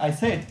recall that I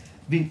said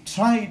we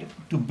tried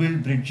to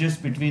build bridges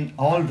between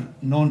all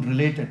known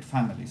related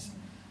families.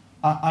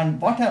 And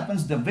what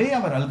happens, the way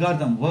our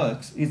algorithm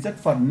works is that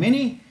for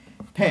many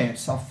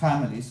pairs of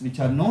families which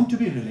are known to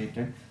be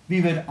related,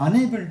 we were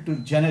unable to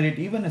generate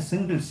even a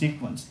single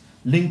sequence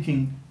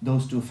linking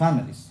those two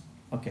families.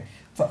 Okay,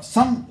 for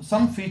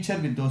some feature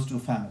with those two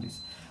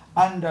families.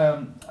 And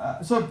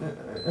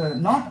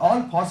not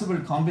all possible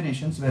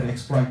combinations were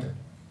exploited.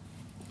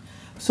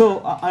 So,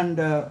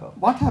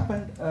 what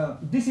happened,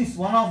 this is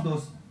one of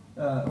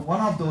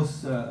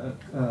those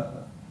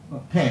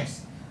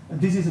pairs.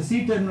 This is a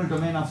C-terminal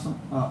domain of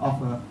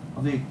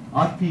the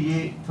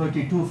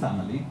RPA32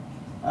 family,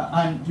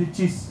 and which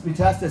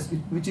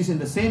is in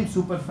the same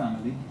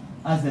superfamily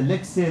as the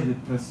Lexer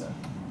repressor,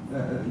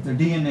 the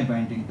DNA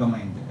binding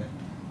domain there.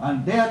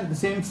 And they are in the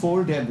same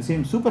fold, they are the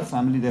same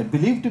superfamily, they are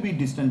believed to be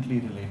distantly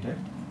related.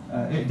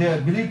 They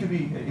are believed to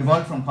be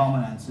evolved from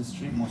common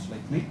ancestry, most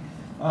likely.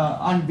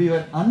 And we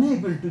were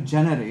unable to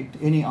generate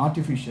any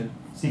artificial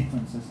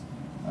sequences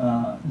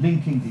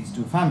linking these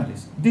two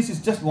families. This is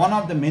just one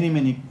of the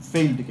many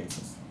failed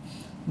cases.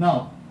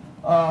 Now,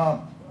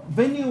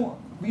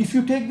 if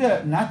you take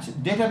the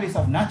database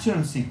of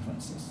natural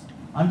sequences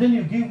and then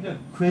you give the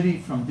query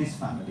from this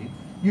family,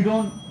 you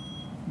don't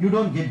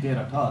get there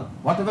at all.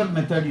 Whatever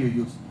method you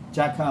use,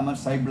 jackhammer,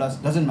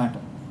 SciBlast, doesn't matter.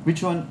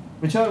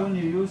 Whichever one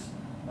you use,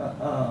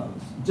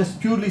 just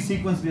purely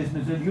sequence-based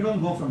method, you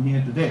don't go from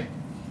here to there.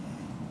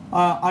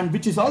 And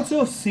which is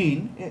also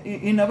seen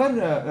in our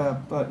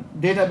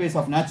database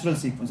of natural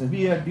sequences.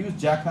 We had used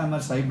jackhammer,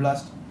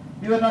 SciBlast,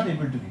 we were not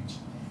able to reach.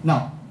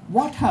 Now,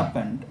 what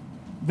happened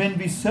when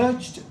we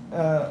searched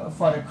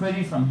for a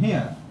query from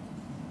here,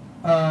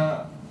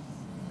 and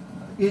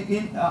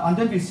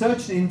then we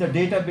searched in the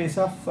database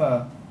of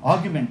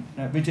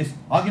which is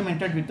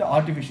augmented with the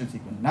artificial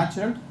sequence,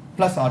 natural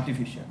plus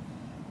artificial.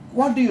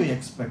 What do you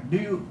expect?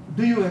 Do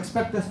you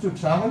expect us to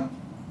travel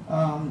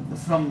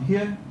from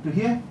here to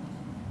here?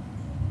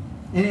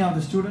 Any of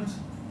the students?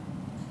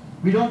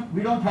 We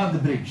don't have the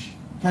bridge.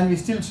 Can we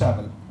still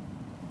travel?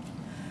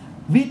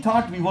 We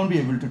thought we won't be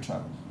able to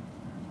travel,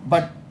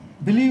 but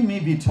believe me,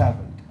 we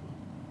traveled.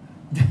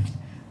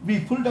 We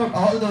pulled out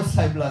all those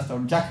SciBlast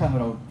out, jackhammer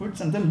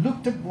outputs, and then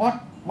looked at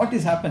what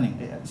is happening.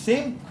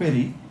 Same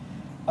query.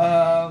 We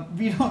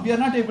are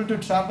not able to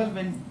travel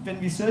when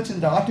we search in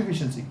the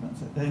artificial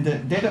sequences, in the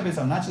database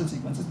of natural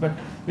sequences, but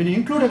when you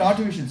included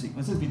artificial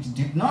sequences, which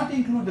did not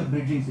include the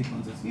bridging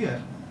sequences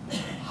here,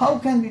 how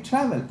can we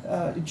travel?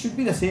 It should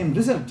be the same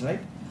result,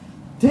 right?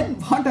 Then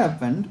what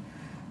happened?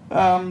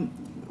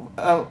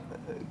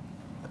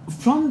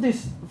 From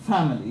this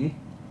family,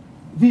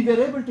 we were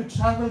able to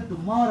travel to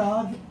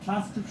MARAG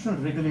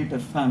transcription regulator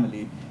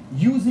family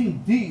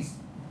using this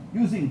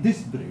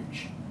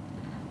bridge,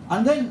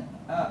 and then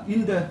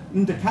in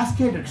the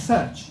cascaded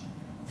search,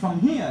 from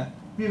here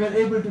we were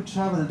able to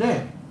travel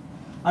there,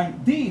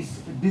 and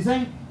these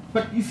design.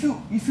 But if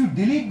you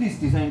delete these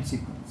design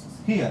sequences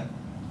here,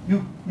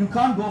 you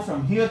can't go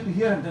from here to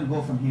here and then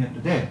go from here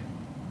to there.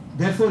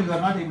 Therefore, you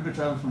are not able to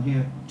travel from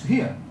here to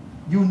here.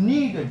 You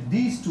needed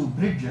these two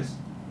bridges,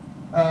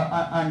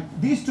 and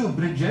these two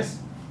bridges,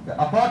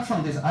 apart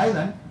from this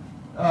island,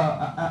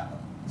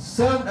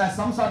 served as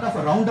some sort of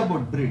a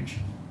roundabout bridge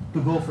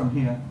to go from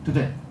here to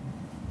there.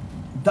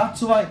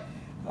 That's why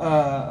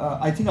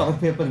I think our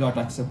paper got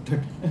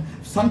accepted.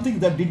 Something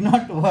that did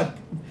not work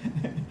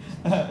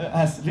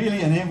has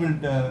really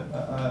enabled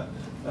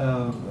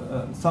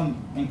some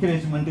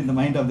encouragement in the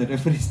mind of the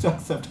referees to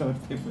accept our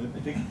paper, I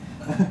think.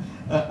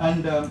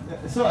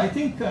 So I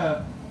think,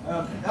 I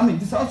mean,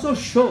 this also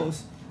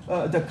shows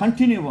the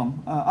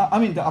continuum, I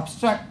mean, the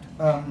abstract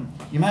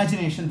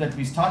imagination that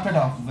we started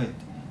off with,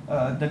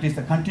 that is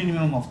the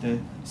continuum of the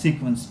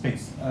sequence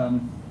space.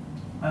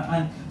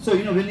 And so,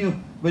 you know,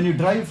 when you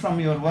drive from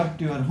your work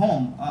to your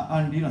home,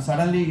 and, you know,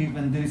 suddenly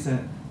when there is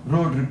a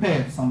road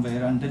repair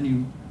somewhere, and then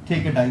you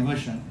take a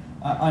diversion,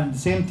 and the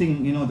same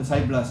thing, you know, the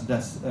Cyblast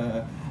does,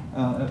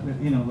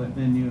 you know,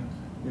 when you,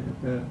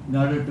 in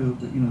order to,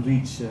 you know,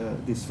 reach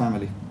this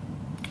family.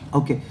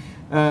 Okay,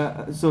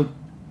 so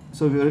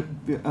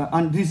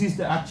and this is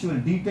the actual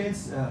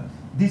details.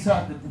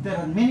 There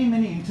are many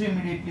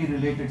intermediately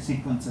related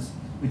sequences,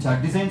 which are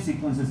design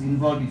sequences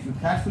involved. If you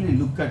carefully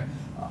look at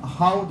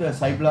how the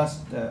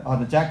Cyblast or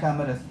the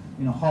jackhammer has,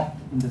 you know,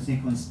 hopped in the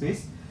sequence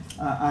space,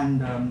 you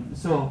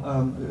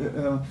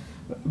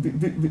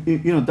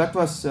know, that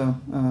was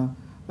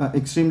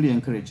extremely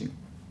encouraging.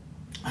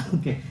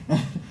 Okay,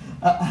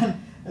 and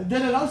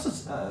there are also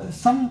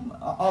some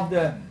of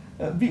the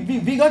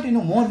we got, you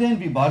know, more than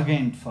we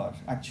bargained for,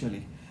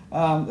 actually.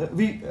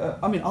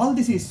 I mean, all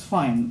this is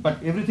fine,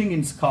 but everything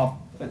in scope,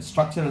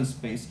 structural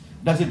space,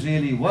 does it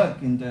really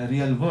work in the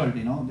real world?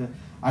 You know, the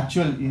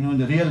actual, you know, in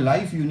the real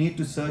life, you need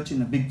to search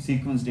in a big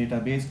sequence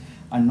database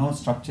and no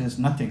structures,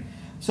 nothing.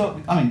 So,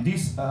 I mean,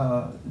 these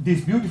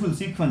beautiful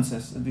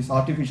sequences, these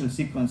artificial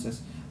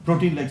sequences,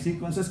 protein-like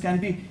sequences, can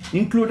be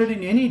included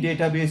in any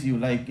database you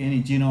like,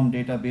 any genome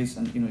database,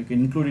 and, you know, you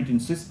can include it in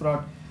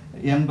SwissProt,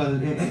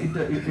 EMBL.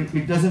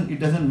 It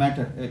doesn't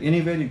matter.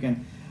 Anywhere you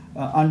can,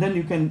 and then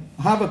you can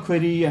have a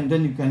query, and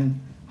then you can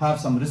have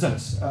some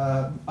results,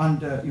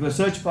 and your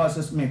search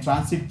process may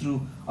transit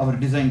through our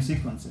design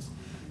sequences.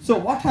 So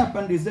what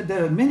happened is that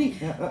there are many.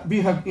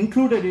 We have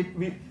included it.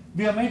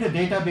 We have made a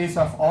database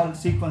of all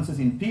sequences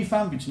in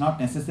PFAM, which not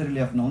necessarily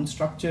have known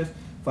structures,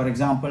 for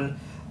example,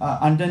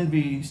 and then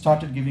we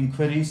started giving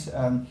queries,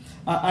 and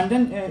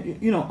then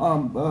you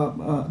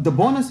know, the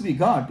bonus we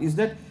got is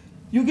that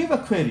you give a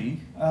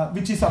query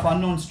which is of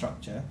unknown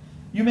structure,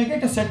 you may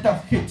get a set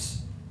of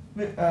hits,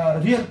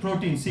 real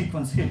protein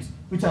sequence hits,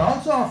 which are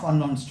also of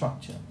unknown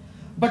structure.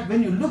 But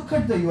when you look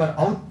at your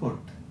output,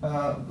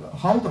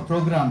 how the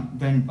program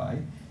went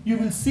by, you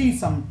will see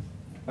some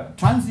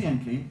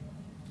transiently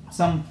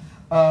some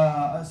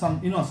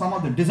you know, some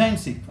of the design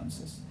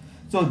sequences.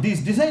 So these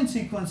design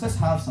sequences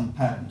have some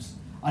parents,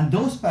 and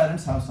those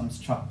parents have some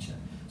structure.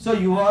 So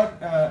you are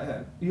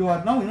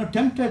now, you know,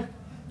 tempted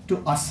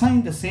to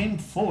assign the same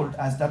fold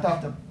as that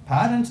of the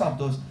parents of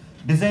those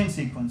design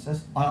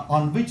sequences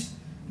on which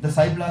the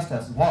Cyblast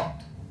has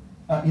walked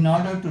in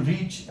order to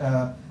reach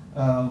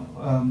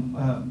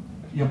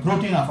your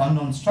protein of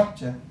unknown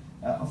structure,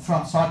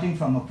 starting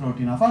from a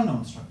protein of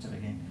unknown structure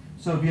again.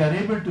 So we are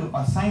able to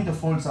assign the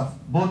folds of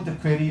both the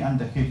query and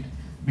the hit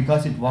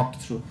because it walked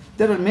through.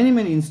 There are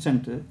many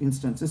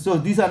instances. So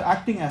these are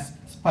acting as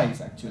spies,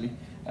 actually,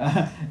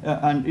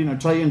 and, you know,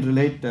 try and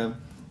relate.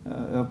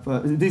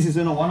 This is,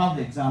 you know, one of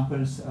the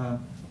examples.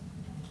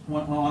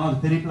 One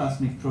of the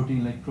periplasmic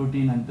protein, like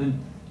protein, and then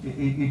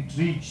it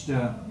reached. You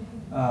know,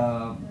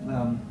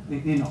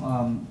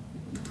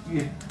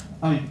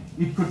 I mean,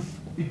 it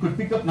could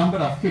pick up number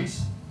of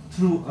hits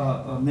through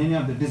many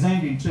of the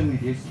designed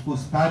intermediates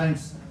whose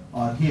parents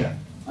are here,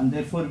 and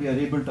therefore we are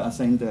able to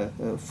assign the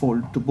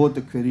fold to both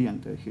the query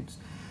and the hits.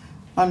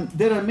 And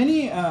there are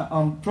many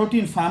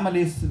protein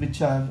families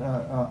which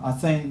are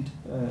assigned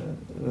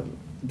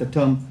the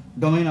term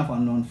domain of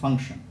unknown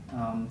function.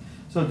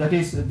 So that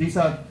is, these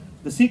are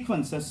the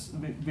sequences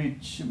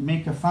which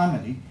make a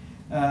family,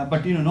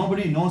 but, you know,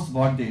 nobody knows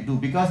what they do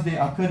because they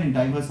occur in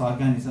diverse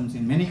organisms.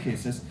 In many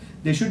cases,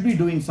 they should be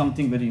doing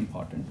something very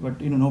important,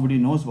 but, you know, nobody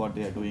knows what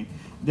they are doing.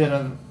 There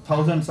are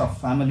thousands of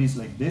families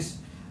like this,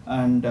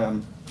 and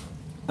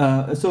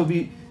so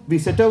we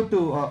set out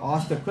to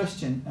ask the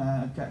question: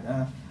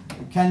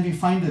 can we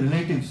find the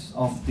relatives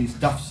of these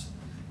duffs,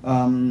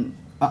 and,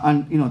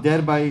 you know,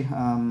 thereby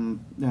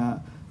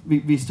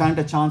we stand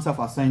a chance of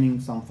assigning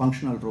some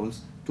functional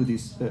roles to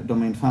these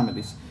domain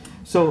families.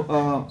 So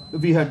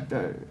we had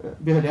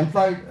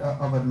employed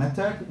our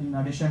method in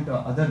addition to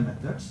other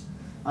methods,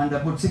 and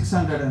about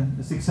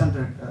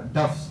 600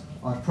 duffs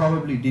are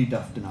probably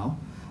de-duffed now.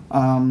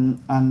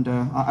 And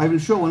I will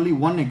show only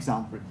one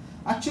example.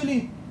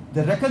 Actually,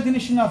 the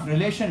recognition of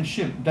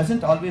relationship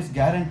doesn't always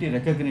guarantee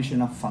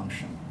recognition of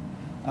function.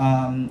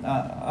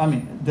 I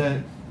mean,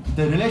 the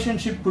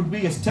relationship could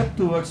be a step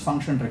towards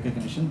function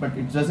recognition, but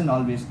it doesn't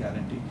always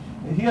guarantee.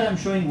 Here I'm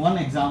showing one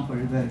example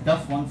where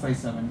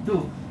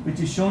DUF1572,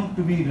 which is shown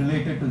to be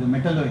related to the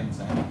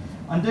metalloenzyme.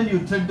 and then you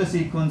thread the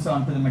sequence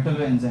onto the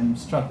metalloenzyme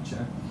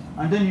structure,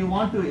 and then you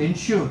want to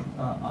ensure,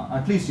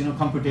 at least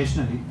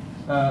computationally,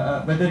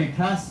 whether it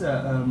has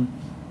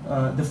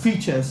the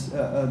features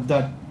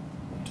that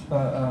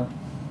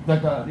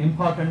are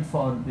important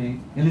for the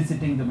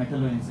eliciting the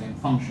metalloenzyme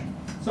function.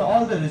 So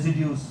all the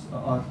residues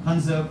are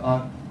conserved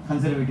or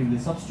conservatively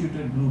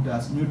substituted, glued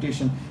as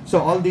mutation. So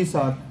all these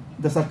are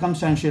the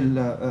circumstantial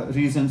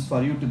reasons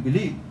for you to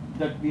believe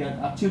that we are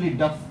actually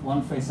DUF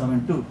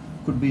 1572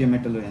 could be a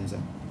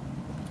metalloenzyme.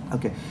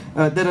 Okay,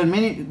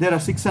 there are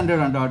 600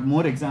 and odd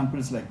more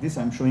examples like this.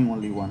 I'm showing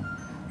only one.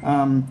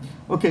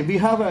 Okay, we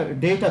have a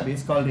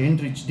database called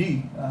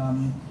EnrichD.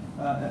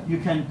 You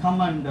can come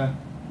and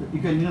you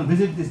can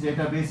visit this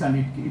database,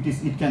 and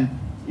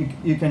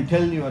you can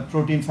tell your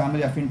protein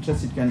family of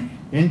interest. It can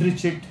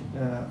enrich it,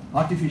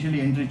 artificially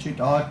enrich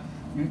it, or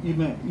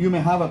you may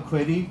have a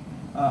query,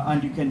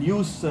 and you can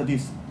use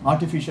this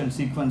artificial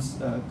sequence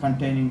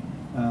containing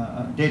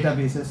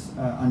databases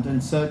and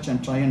then search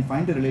and try and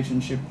find the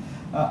relationship.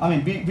 I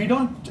mean, we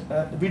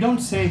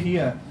don't say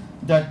here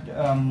that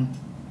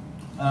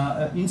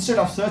instead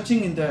of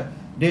searching in the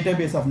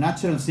database of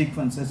natural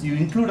sequences, you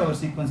include our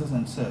sequences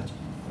and search.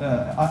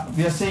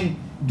 We are saying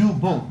do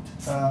both.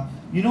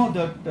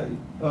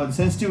 The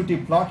sensitivity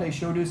plot I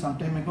showed you some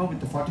time ago with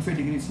the 45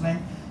 degrees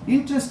line.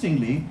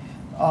 Interestingly,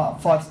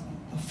 for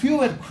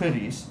fewer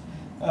queries,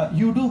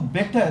 you do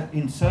better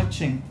in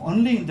searching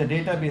only in the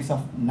database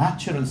of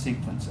natural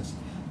sequences.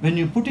 When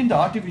you put in the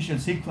artificial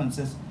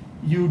sequences,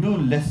 you do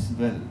less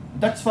well.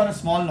 That's for a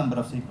small number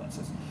of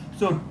sequences.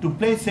 So to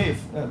play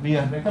safe, we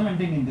are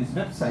recommending in this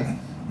website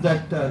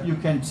that you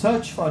can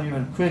search for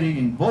your query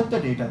in both the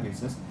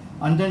databases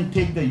and then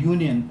take the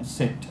union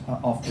set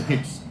of the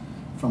hits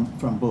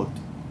from both.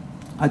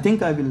 I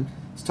think I will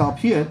stop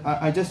here.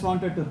 I just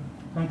wanted to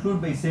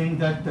conclude by saying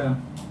that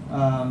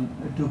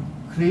to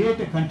create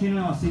a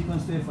continuum of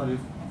sequence space for a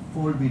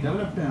fold, we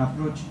developed an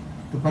approach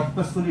to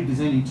purposefully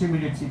design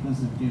intermediate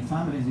sequences between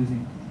families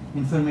using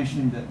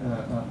information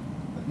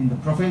in the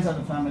profiles of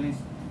the families.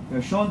 We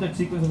have shown that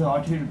sequences of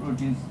artificial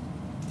proteins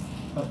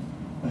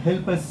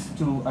help us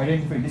to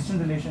identify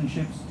distant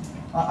relationships,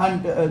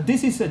 and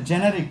this is a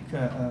generic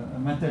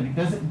method.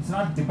 It's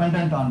not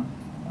dependent on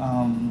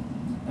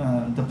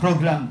the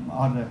program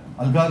or the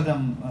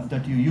algorithm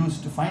that you use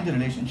to find the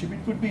relationship.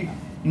 It could be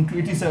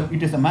it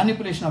is a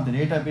manipulation of the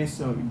database,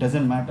 so it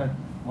doesn't matter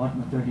what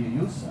method you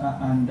use.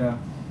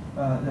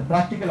 The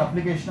practical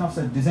application of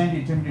such designed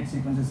intermediate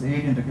sequences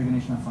aid in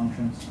recognition of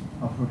functions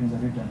of proteins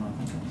at return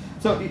function.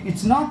 So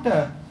it's not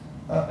a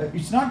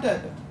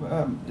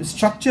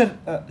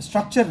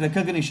structure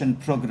recognition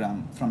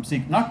program from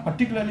seq, not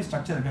particularly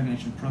structure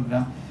recognition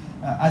program.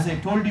 As I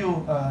told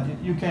you,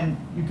 you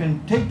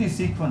can take these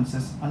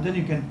sequences and then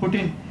you can put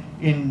in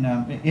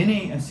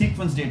any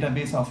sequence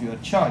database of your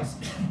choice,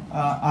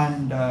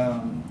 and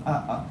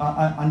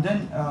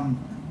then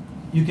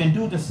you can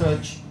do the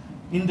search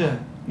in the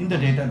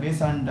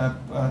database, and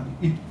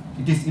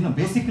it is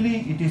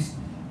basically it is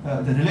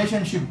the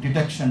relationship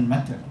detection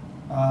method.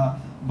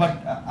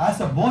 But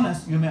as a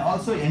bonus, you may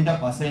also end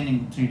up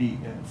assigning 3D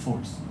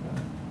folds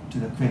to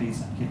the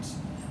queries and hits.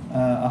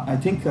 I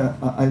think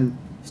I'll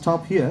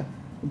stop here.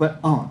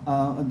 But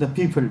the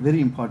people,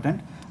 very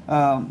important.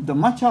 The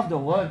much of the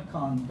work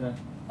on the,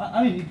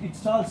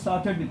 it all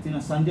started with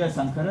Sandhya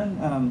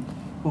Sankaran,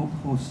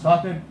 who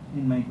started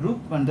in my group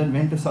and then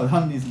went to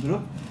Saudhamni's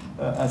group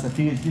as a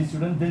PhD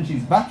student. Then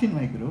she's back in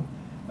my group,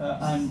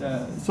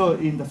 so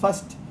in the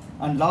first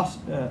and last,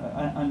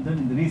 and then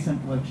in the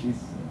recent work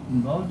she's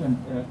involved. And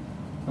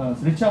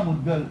Richa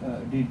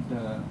Mudgal did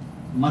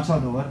much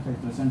of the work I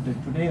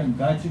presented today, and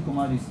Gayatri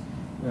Kumar is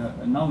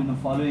now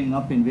following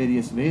up in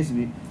various ways.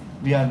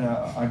 We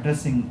are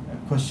addressing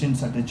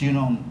questions at the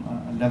genome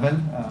level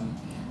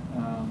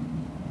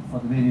for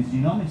the various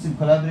genomes. It's in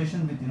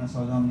collaboration with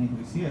Saudhamni,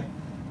 who is here,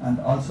 and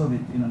also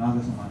with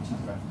Nagasuma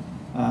Chandra.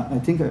 I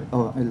think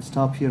I'll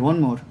stop here. One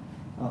more.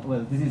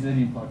 Well, this is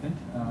very important.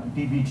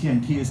 DBT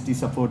and TST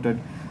supported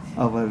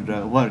our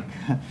work,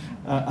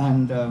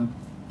 and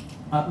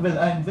well,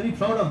 I'm very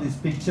proud of this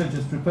picture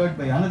just prepared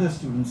by another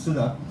student,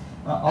 Sudha.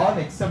 All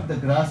except the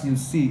grass you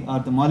see are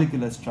the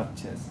molecular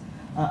structures.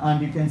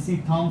 And you can see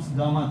Thom's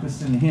gamma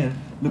crystal here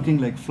looking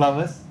like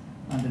flowers,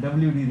 and the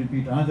WD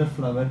repeat another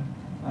flower,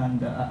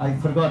 and I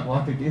forgot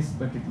what it is,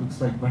 but it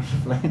looks like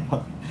butterfly.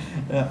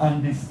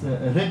 And these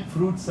red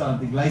fruits are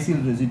the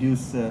glycyl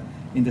residues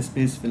in the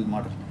space fill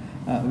model.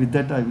 With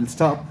that, I will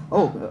stop.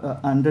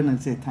 And then I'll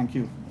say thank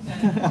you.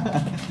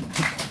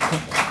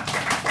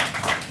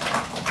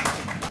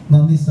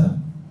 Nandi, sir.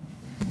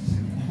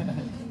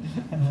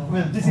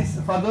 Well, this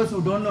is, for those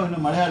who don't know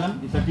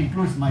Malayalam, that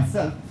includes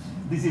myself,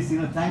 this is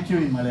thank you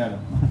in Malayalam.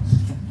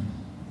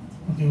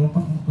 Okay,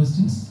 open for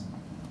questions.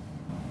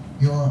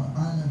 Your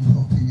island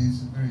hopping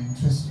is a very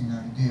interesting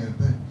idea,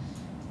 but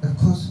of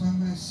course when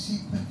we're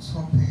sequence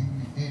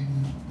hopping in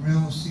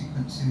real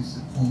sequences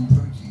that form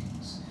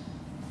proteins,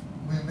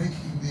 we're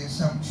making the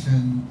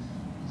assumption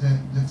that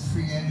the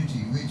free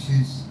energy, which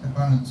is a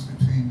balance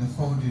between the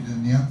folded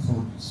and the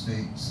unfolded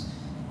states,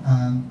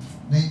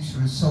 nature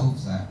has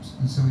solved that,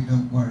 and so we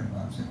don't worry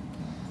about it.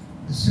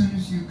 As soon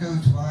as you go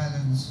to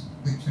islands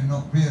which are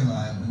not real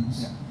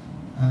islands,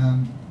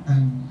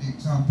 and the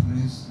example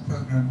is the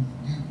program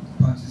you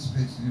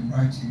participated in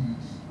writing,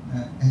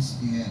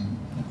 SDN,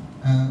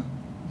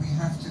 we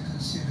have to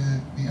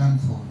consider the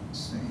unfolded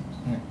state.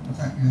 In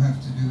fact, you have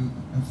to do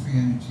a free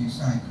energy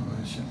cycle,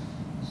 as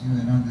you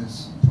and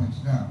others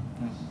pointed out.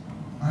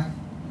 I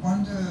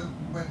wonder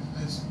whether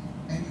there's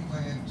any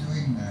way of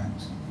doing that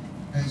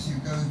as you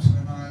go to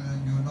an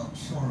island you're not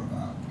sure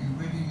about. You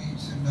really need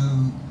to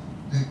know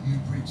that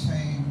you've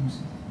retained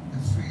the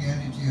free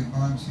energy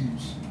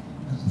advantage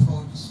of the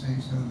folded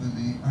state over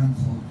the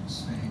unfolded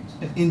state.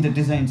 In the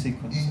design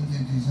sequence. In the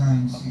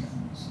design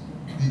sequence.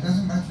 It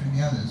doesn't matter in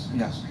the others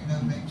because we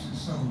know nature's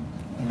soul.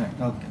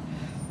 Right, okay.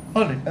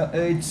 All right,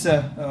 it's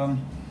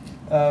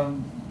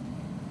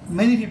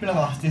many people have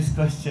asked this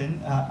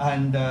question,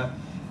 and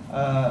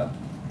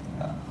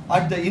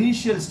at the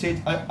initial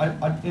stage,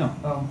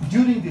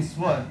 during this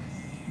work,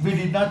 we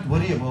did not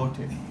worry about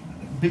it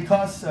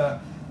because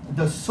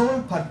the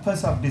sole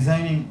purpose of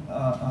designing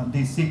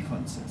these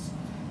sequences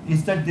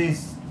is that they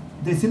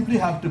simply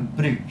have to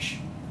bridge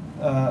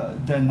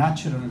the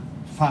natural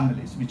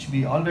families, which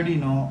we already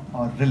know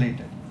are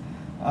related,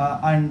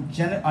 and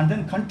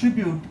then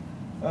contribute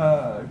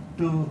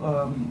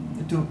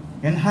to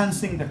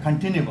enhancing the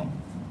continuum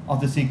of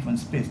the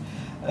sequence space.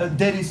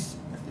 There is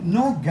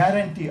no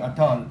guarantee at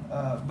all.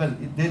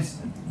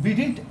 We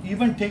didn't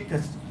even take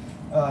a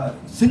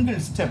single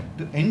step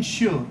to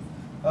ensure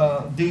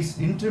these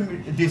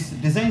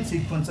design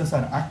sequences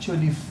are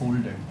actually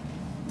folded,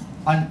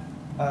 and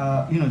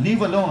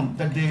leave alone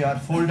that they are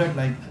folded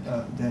like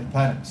their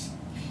parents.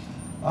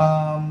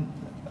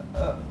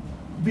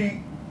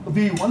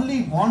 We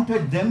only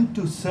wanted them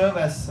to serve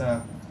as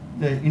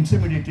the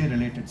intermediately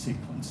related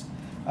sequence.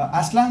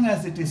 As long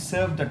as it is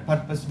served that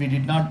purpose, we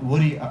did not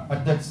worry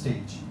at that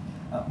stage.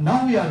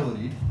 Now we are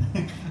worried.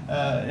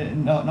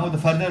 Now the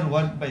further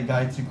work by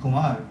Gayatri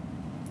Kumar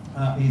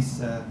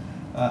is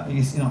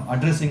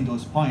addressing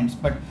those points.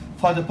 But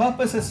for the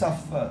purposes of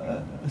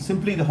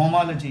simply the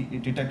homology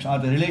detection or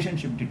the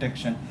relationship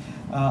detection,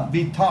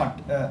 we thought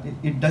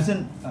it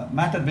doesn't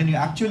matter when you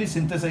actually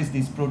synthesize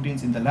these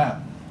proteins in the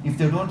lab. If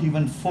they don't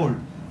even fold,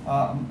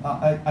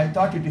 I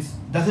thought it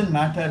doesn't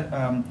matter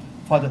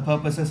for the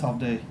purposes of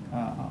the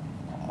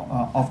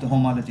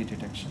homology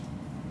detection.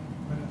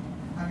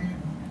 I mean,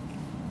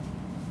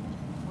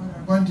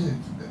 I wondered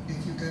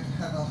if you're going to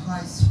have a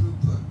high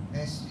throughput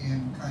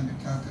SDN kind of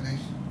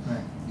calculation.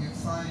 Right. You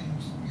find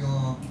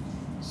your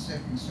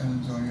stepping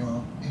stones or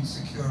your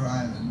insecure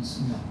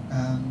islands,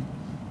 and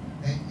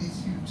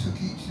if you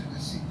took each of the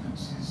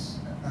sequences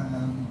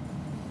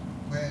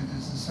where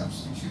there's a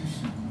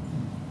substitution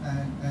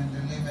and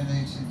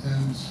eliminated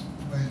those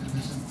where there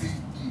was a big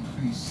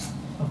decrease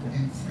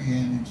in free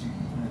energy.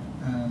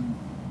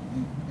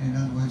 In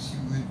other words,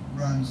 you would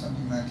run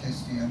something like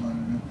SDM on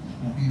an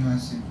amino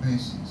acid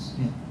basis.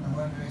 I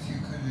wonder if you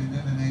could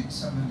eliminate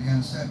some of the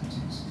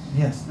uncertainties.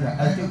 Yes.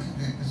 I look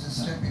at it as a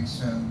stepping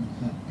stone.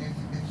 If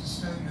the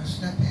stone you're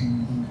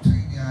stepping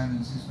between the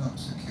islands is not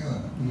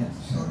secure,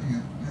 surely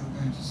you're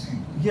going to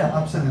sink. Yeah,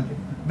 absolutely.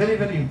 Very,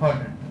 very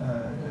important.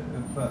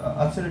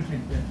 Absolutely.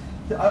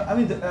 I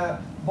mean,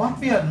 what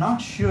we are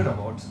not sure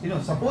about,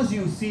 suppose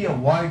you see a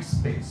wide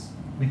space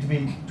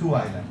between two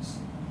islands,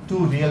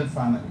 two real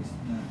families.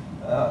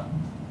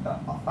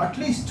 At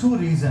least two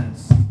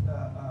reasons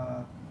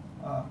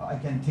I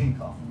can think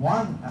of.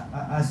 One,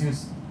 as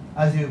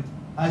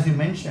you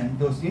mentioned,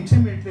 those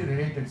intermediately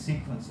related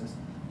sequences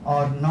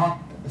are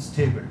not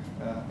stable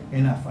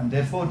enough, and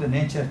therefore the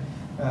nature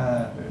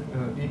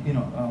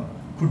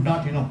could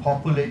not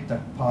populate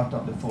that part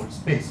of the fold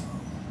space.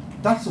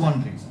 That's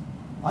one reason.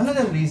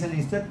 Another reason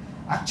is that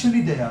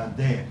actually they are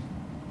there,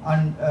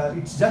 and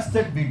it's just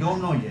that we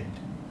don't know yet.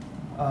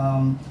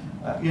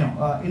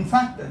 In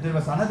fact, there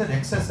was another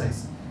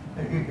exercise.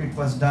 It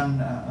was done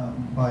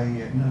by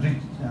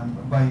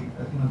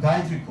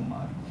Gayatri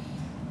Kumar.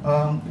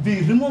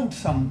 We removed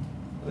some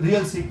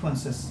real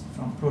sequences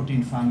from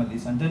protein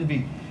families, and then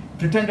we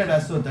pretended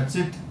as though that's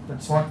it,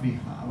 that's what we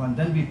have, and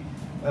then we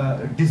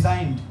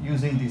designed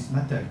using this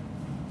method.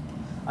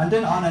 And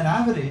then on an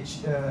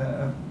average,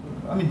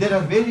 there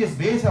are various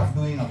ways of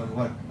doing our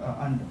work,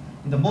 and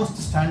in the most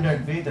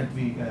standard way that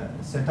we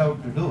set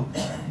out to do,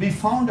 we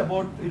found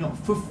about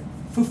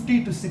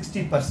 50 to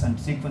 60%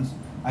 sequence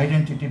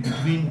identity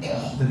between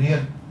the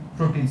real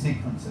protein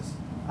sequences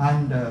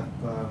and the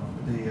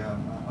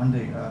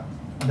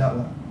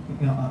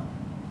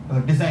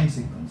design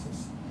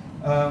sequences.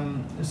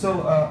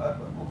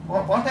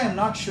 What I am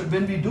not sure,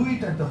 when we do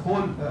it at the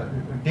whole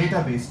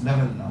database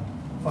level now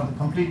for the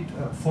complete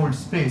fold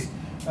space,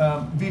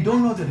 we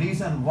don't know the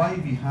reason why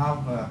we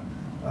have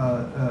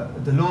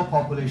the low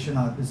population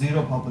or the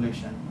zero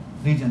population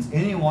regions.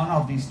 Any one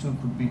of these two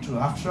could be true.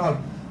 After all,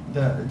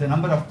 the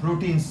number of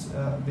proteins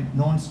with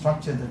known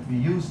structure that we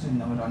used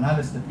in our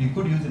analysis, that we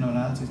could use in our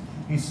analysis,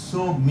 is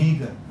so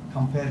meager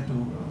compared to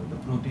the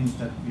proteins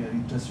that we are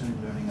interested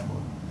in learning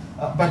about.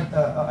 But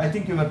I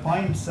think your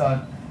points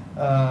are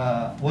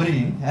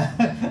worrying.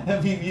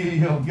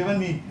 You have given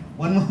me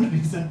one more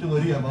reason to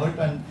worry about,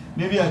 and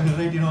maybe I will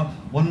write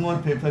one more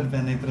paper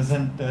when I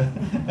present the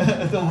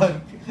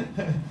work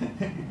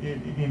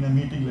in a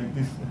meeting like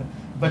this.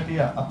 But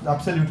yeah,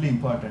 absolutely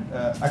important.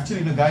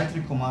 Actually,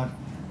 Gayatri Kumar,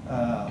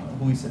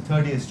 who is a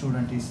third-year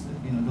student, is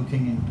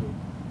looking into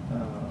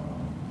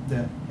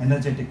the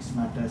energetics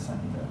matters, and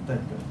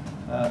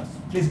that.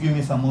 Please give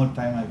me some more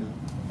time. I will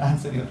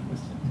answer your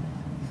question.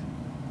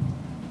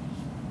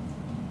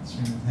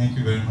 Thank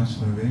you very much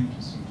for a very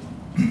interesting talk.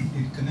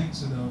 It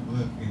connects with our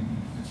work in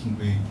a different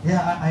way.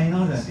 Yeah, I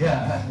know that.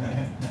 Yeah.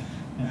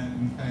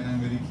 And in fact, I'm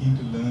very keen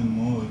to learn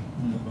more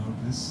about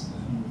this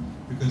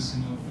because,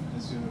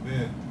 as you're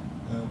aware,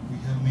 we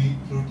have made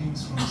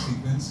proteins from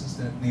sequences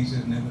that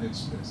nature never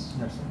expressed.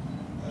 That's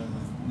right.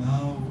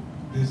 Now,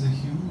 there's a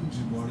huge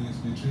body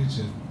of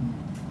literature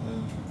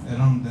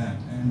around that,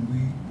 and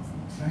we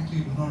frankly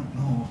do not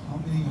know how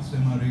many of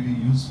them are really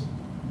useful.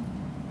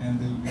 And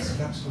they will be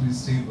structurally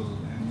stable,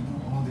 and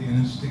all the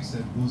energetics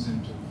that goes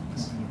into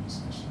this kind of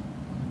discussion.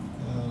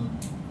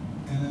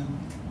 And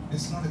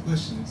it's not a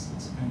question; it's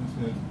kind of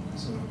a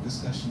sort of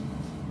discussion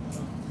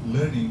of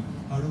learning.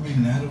 How do we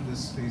narrow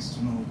this space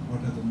to know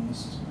what are the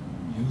most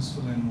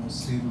useful and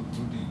most stable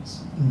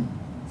proteins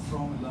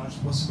from a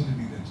large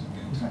possibility that you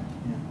get? Right.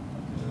 Yeah.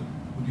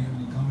 Would you have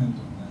any comment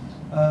on that?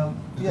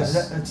 Yeah,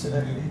 that's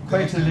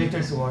quite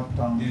related to what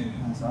Tom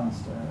has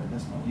asked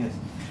just now. Yes.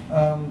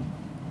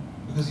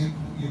 Because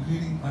you're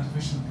creating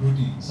artificial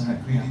proteins,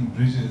 right, creating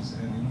bridges,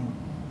 and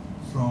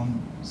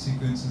from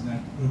sequences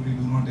that probably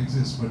do not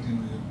exist, but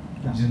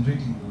you're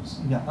generating those.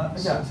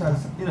 So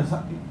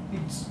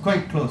it's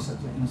quite close.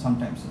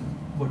 Sometimes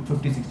about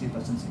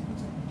 50-60%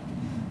 sequence.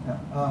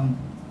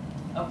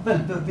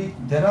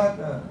 There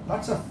are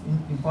lots of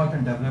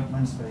important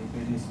developments by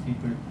various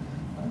people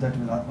that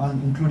will,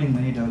 including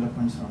many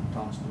developments from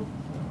Tom's group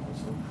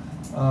also.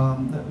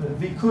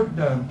 We could,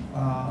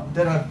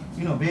 there are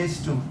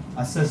ways to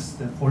assess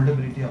the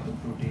foldability of the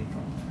protein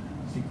from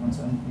sequence,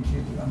 and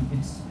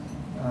it's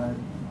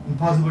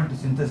impossible to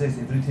synthesize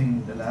everything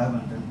in the lab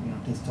and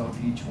then test out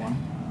each one.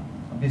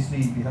 Obviously,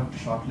 we have to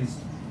shortlist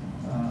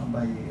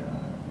by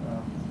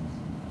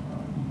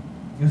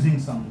using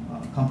some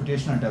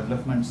computational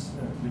developments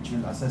which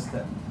will assess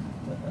the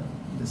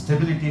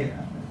stability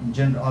in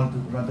general, or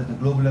rather the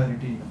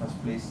globularity in the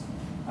first place,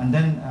 and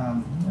then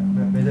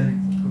whether it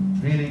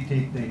could really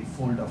take the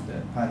fold of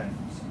the parent.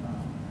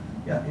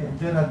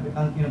 There are,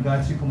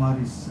 Gayatri Kumar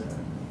is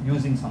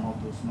using some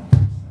of those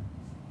methods.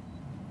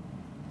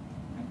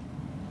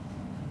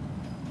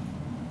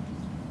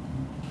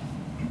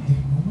 The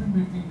movement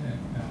between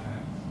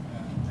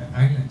the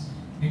islands,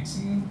 it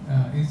seemed,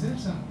 is there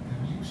some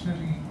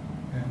evolutionary,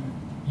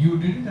 you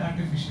did it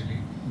artificially,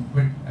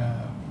 but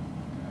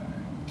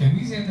can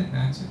we say that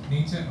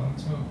nature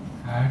also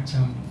had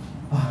some,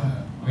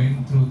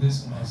 went through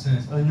this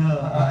process? No,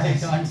 I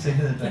can't say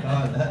that at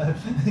all.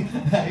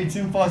 It's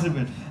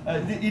impossible.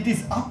 It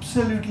is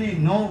absolutely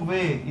no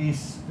way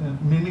is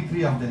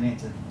mimicry of the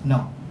nature.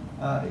 No,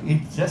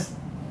 it's just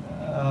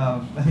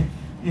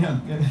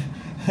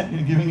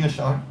giving a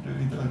shot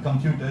with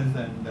computers,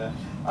 and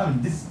I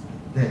mean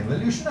the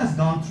evolution has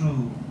gone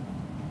through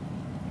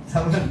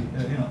several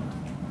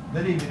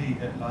very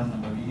large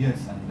number of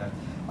years, and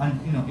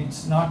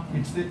it's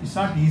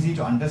not easy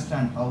to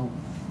understand how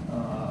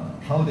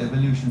the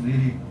evolution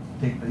really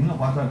take place.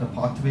 What are the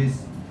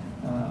pathways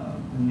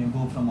when you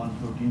go from one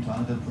protein to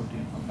another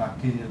protein, from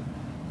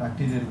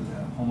bacterial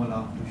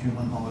homolog to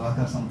human homolog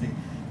or something.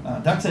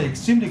 That's an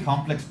extremely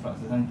complex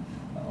process, and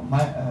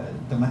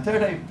the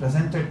method I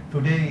presented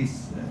today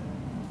is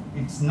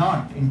it's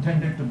not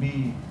intended to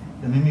be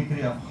the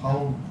mimicry of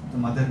how the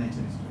mother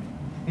nature is doing.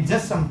 It's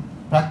just some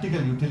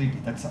practical utility,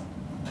 that's all.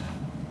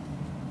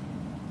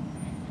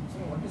 So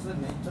what is the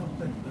nature of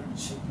the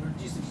bridge?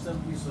 Bridge itself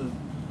is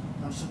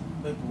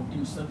constructed by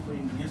protein itself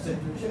in real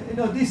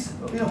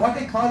situation? What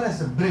I call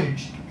as a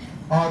bridge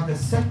are the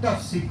set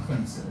of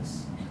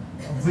sequences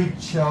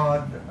which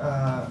are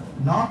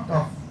not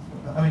of,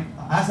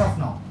 as of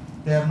now,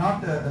 they are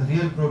not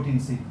real protein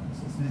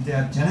sequences. They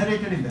are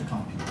generated in the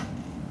computer.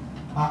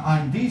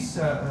 And these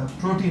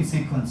protein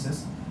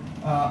sequences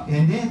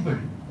enable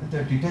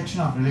the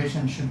detection of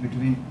relationship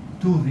between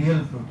two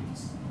real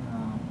proteins.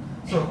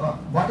 So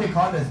what I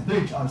call as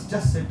bridge are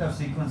just set of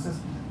sequences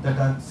that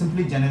are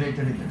simply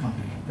generated in the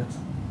computer. That's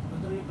all.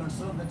 Whether you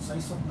consider that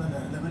size of the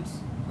elements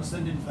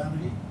present in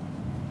family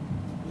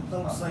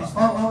without size?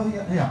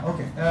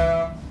 Okay.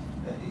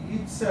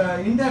 It's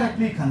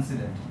indirectly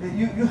considered.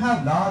 You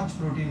have large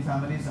protein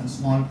families and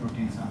small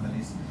protein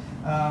families.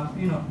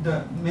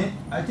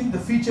 I think the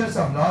features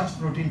of large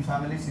protein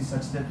families is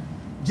such that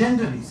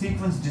generally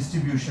sequence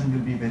distribution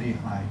will be very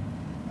high.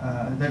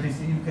 That is,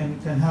 you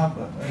can have,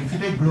 if you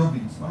take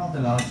globins, one of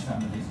the large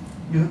families,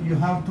 you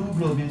have two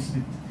globins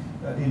with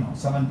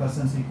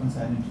 7% sequence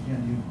identity,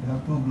 and you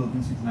have two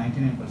globins with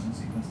 99%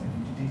 sequence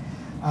identity.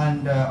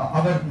 And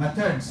our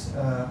methods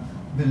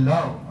will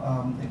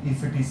allow,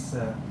 if it is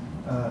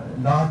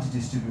large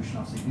distribution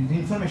of sequences. The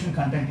information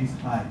content is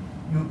high.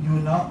 You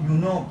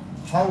know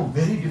how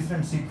very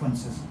different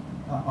sequences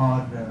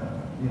are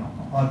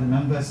the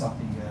members of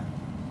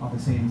the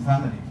same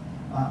family,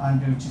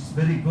 and which is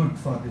very good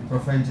for the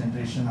profile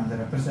generation and the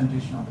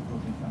representation of the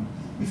protein family.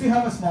 If you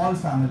have a small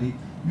family,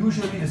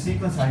 usually the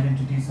sequence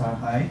identities are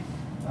high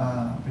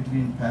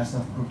between pairs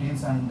of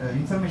proteins, and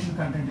information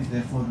content is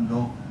therefore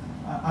low,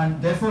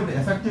 and therefore the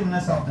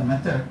effectiveness of the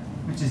method,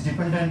 which is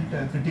dependent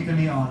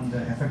critically on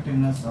the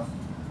effectiveness of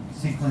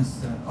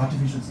sequence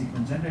artificial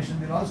sequence generation,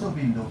 will also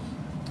be low.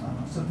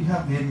 So we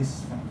have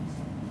various families.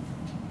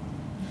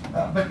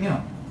 But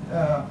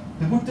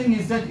the good thing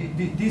is that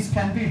these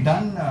can be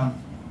done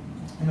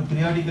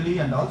periodically,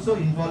 and also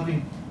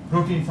involving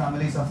protein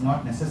families of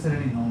not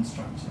necessarily known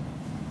structure.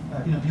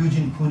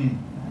 Eugene Koonin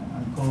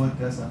and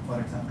co-workers have, for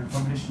example,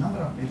 published a number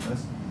of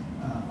papers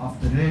of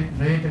the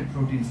related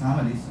protein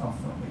families of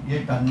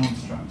yet unknown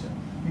structure.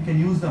 We can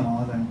use them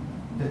all, and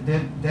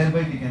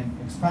thereby we can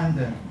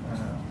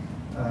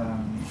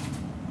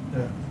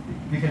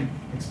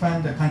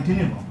expand the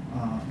continuum.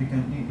 We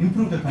can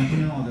improve the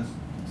continuum of the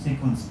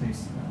sequence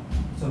space.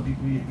 So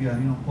we are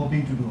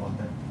hoping to do all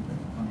that in the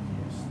coming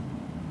years.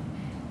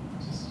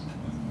 Just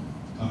one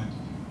comment.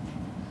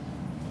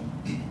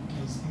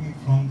 I was thinking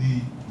from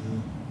the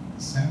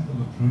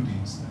sample of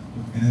proteins that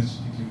look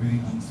energetically very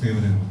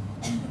unfavorable,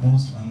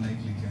 most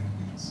unlikely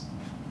candidates.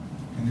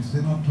 And if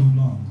they're not too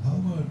long, how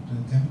about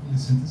chemically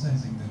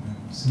synthesizing them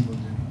and see what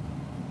they do?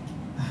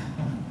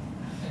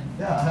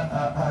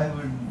 Yeah, I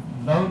would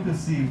love to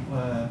see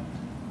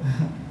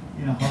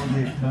how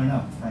they turn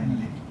up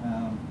finally.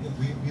 Yeah,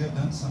 we have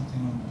done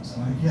something on those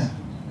lines.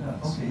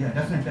 Okay, yeah,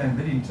 definitely. I'm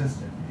very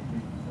interested.